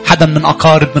 حدا من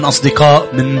أقارب، من أصدقاء،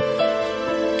 من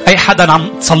أي حدا عم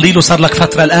تصلي له صار لك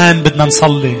فترة، الآن بدنا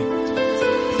نصلي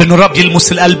إنه الرب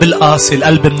يلمس القلب القاسي،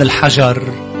 القلب من الحجر،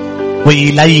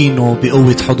 ويلينه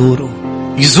بقوة حضوره،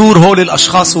 يزور هول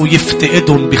الأشخاص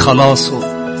ويفتقدهم بخلاصه.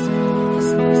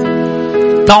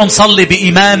 تعالوا نصلي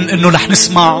بإيمان إنه رح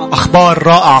نسمع أخبار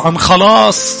رائعة عن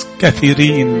خلاص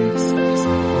كثيرين.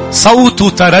 صوت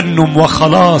ترنم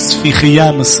وخلاص في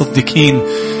خيام الصديقين.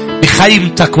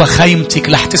 بخيمتك وخيمتك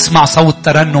رح تسمع صوت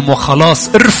ترنم وخلاص.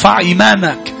 ارفع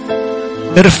إيمانك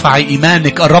ارفعي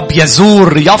إيمانك. الرب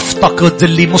يزور يفتقد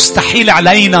اللي مستحيل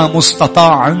علينا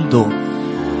مستطاع عنده.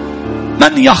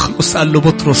 من يخلص؟ قال له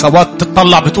بطرس. اوقات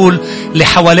تطلع بتقول اللي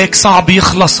حواليك صعب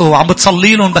يخلصوا، عم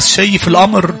بتصلي لهم بس شايف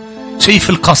الأمر، شايف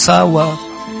القساوة.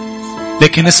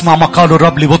 لكن اسمع ما قال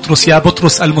الرب لبطرس: يا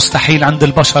بطرس المستحيل عند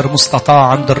البشر مستطاع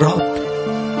عند الرب.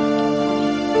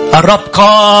 الرب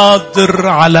قادر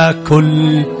على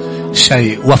كل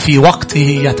شيء وفي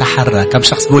وقته يتحرك. كم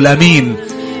شخص بيقول امين؟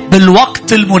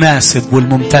 بالوقت المناسب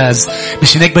والممتاز.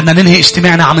 مش هيك بدنا ننهي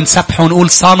اجتماعنا عم نسبح ونقول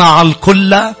صنع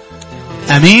الكل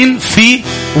امين في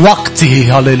وقته.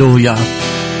 هاليلويا.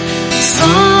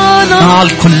 صنع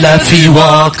الكل في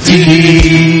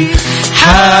وقته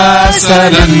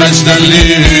حسنا مجدا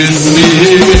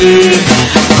لاسمه،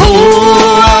 هو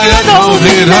يدعو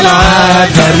غير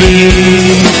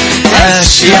العالمين،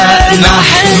 أشياء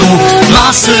نحن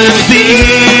نصف به،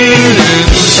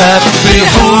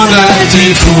 نسبح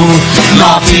ونهتف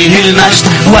نعطيه المجد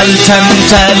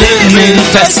ولتمتلئ من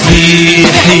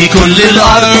تسبيح كل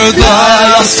الأرض.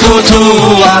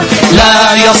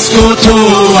 لا يسكت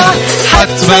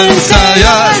حتما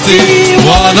سيأتي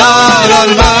ونرى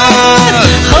الماء.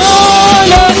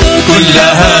 خلق كل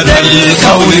هذا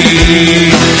الكون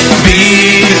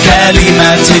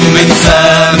بكلمة من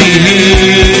فمه،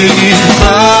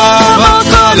 ما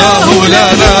قاله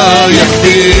لنا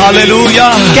يكفي. هللويا.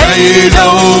 كي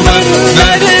دوما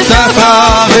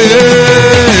نرتفع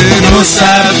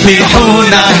نسبح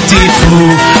نهتف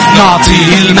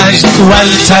نعطيه المجد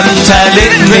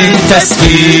ولتمتلئ من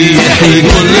تسبيح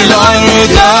كل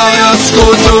الأرض.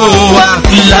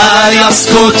 لا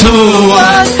يسكت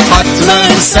حتما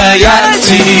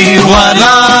سيأتي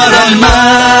ونرى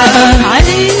الماء.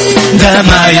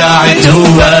 عندما يعد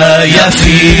هو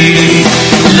يفي،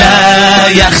 لا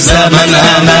يخزى من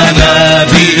آمن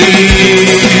به.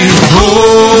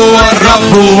 هو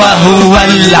الرب وهو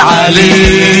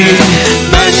العليم،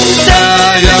 من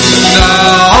لا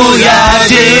يمنع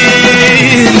يدي.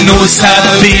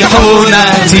 نسبح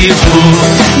نهتف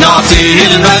نعطيه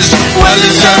المجد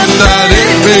ولتمتلئ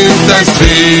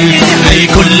بالتسبيح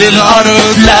كل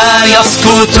الأرض. لا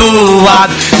يسكت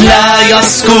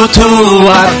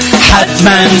وعد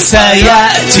حتما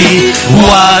سيأتي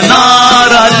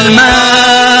ونرى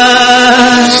المجد.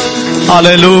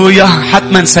 هللويا.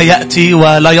 حتما سيأتي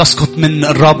ولا يسقط من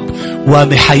الرب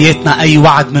وبحياتنا أي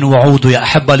وعد من وعوده. يا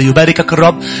أحبة، ليباركك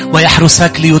الرب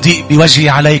ويحرسك، ليضيء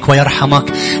بوجهه عليك ويرحمك،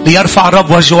 ليرفع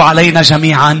الرب وجهه علينا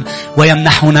جميعا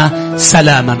ويمنحنا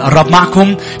سلاما. الرب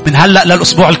معكم من هلأ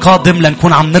للأسبوع القادم،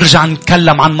 لنكون عم نرجع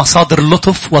نتكلم عن مصادر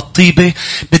اللطف والطيبة.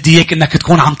 بدي إياك إنك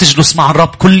تكون عم تجلس مع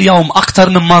الرب كل يوم أكثر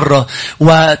من مرة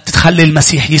وتتخلي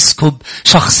المسيح يسكب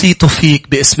شخصيته فيك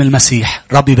باسم المسيح.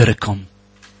 رب يبارككم.